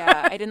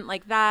 I didn't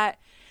like that.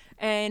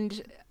 And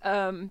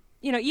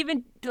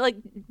even like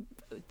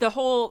the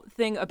whole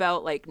thing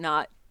about like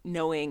not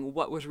knowing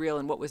what was real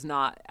and what was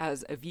not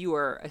as a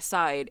viewer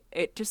aside,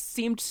 it just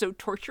seemed so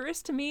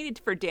torturous to me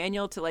for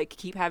Daniel to like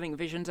keep having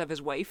visions of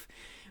his wife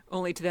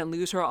only to then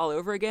lose her all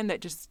over again.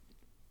 That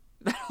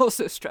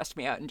also stressed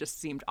me out and just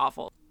seemed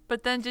awful.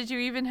 But then, did you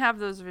even have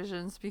those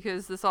visions?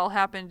 Because this all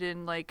happened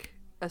in like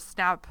a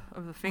snap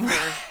of the finger.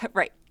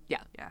 Right.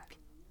 Yeah. Yeah.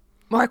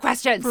 More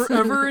questions.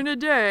 Forever in a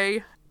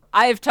day.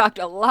 I've talked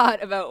a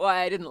lot about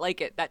why I didn't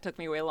like it. That took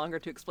me way longer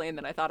to explain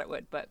than I thought it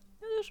would, but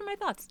those are my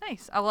thoughts.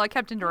 Nice. Oh, well, I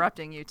kept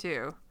interrupting you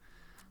too.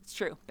 It's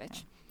true,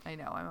 bitch. I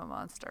know, I'm a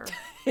monster.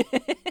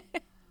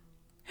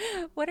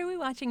 What are we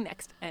watching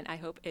next? And I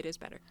hope it is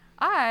better.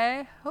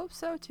 I hope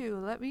so too.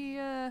 Let me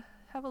have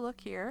a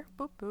look here.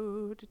 Boop,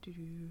 boo, doo, doo,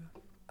 doo.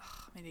 Ugh,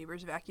 my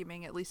neighbor's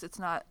vacuuming. At least it's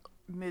not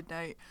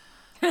midnight.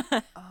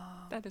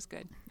 That is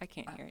good. I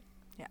can't hear it.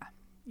 Yeah.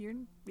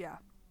 Yeah.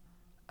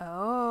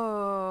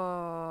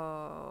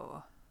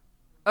 Oh.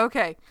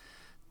 Okay.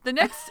 The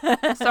next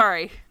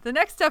the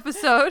next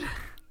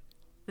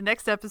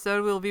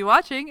episode we'll be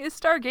watching is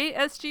Stargate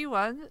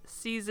SG-1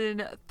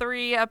 season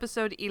 3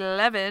 episode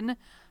 11,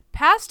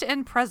 Past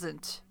and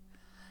Present.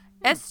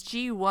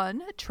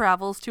 SG-1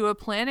 travels to a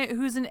planet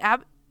whose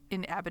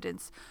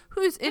inhabitants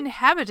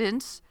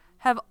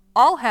have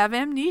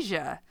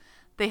amnesia.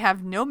 They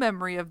have no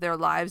memory of their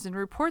lives and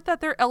report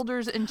that their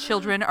elders and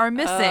children are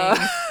missing.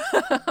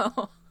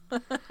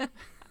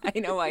 I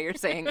know why you're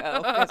saying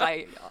because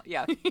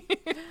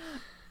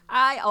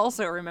I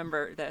also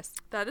remember this.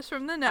 That is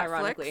from the Netflix.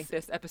 Ironically,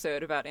 this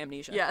episode about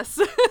amnesia. Yes.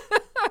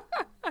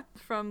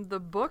 From the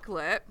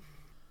booklet,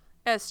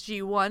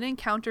 SG-1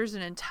 encounters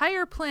an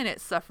entire planet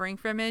suffering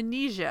from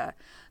amnesia.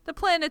 The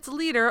planet's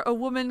leader, a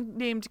woman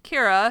named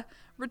Kira,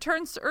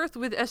 returns to Earth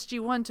with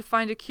SG-1 to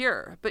find a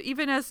cure. But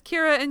even as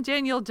Kira and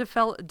Daniel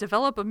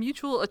develop a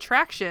mutual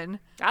attraction...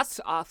 That's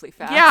awfully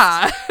fast.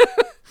 Yeah.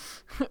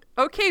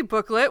 Okay,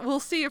 booklet. We'll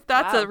see if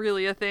that's Wow.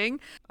 really a thing.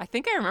 I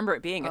think I remember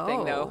it being a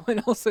thing, though, Oh.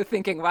 and also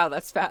thinking, wow,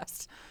 that's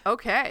fast.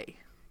 Okay.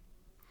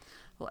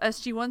 Well,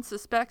 SG-1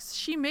 suspects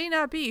she may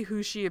not be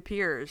who she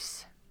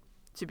appears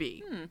to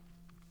be.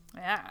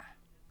 Yeah.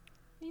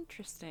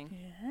 Interesting.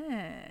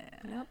 Yeah.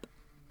 Yep.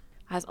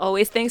 As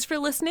always, thanks for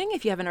listening.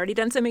 If you haven't already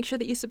done so, make sure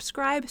that you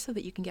subscribe so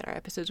that you can get our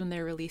episodes when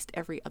they're released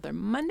every other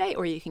Monday,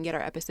 or you can get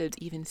our episodes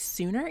even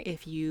sooner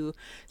if you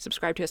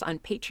subscribe to us on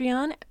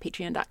Patreon,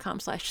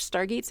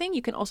 patreon.com/stargatesing.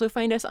 You can also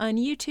find us on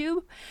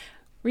YouTube.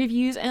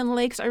 Reviews and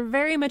likes are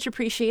very much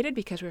appreciated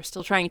because we're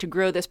still trying to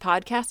grow this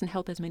podcast and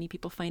help as many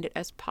people find it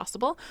as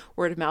possible.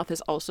 Word of mouth is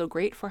also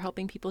great for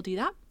helping people do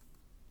that.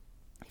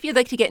 If you'd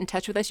like to get in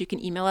touch with us, you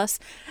can email us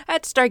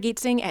at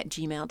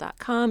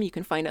stargatesing@gmail.com. You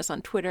can find us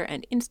on Twitter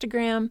and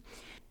Instagram.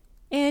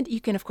 And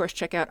you can, of course,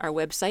 check out our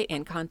website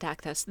and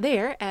contact us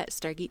there at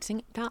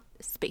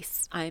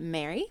stargatesing.space. I'm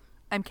Mary.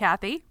 I'm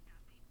Kathy.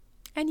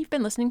 And you've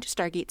been listening to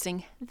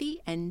Stargatesing, the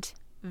end.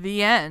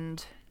 The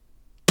end.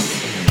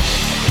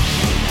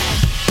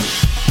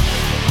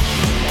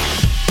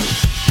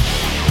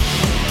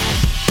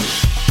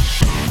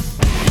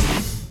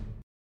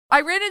 I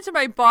ran into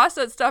my boss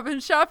at Stop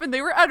and Shop, and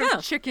they were out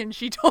of chicken,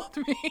 she told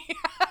me.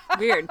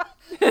 Weird.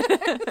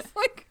 It's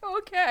like,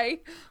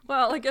 okay,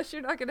 well, I guess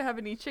you're not going to have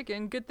any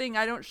chicken. Good thing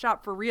I don't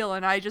shop for real,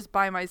 and I just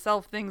buy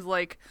myself things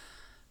like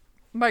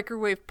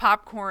microwave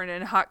popcorn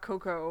and hot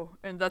cocoa,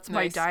 and that's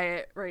my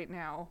diet right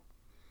now.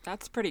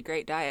 That's a pretty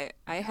great diet.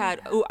 I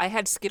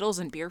had Skittles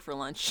and beer for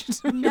lunch.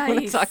 Nice.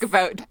 Want to talk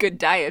about good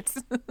diets.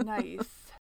 Nice.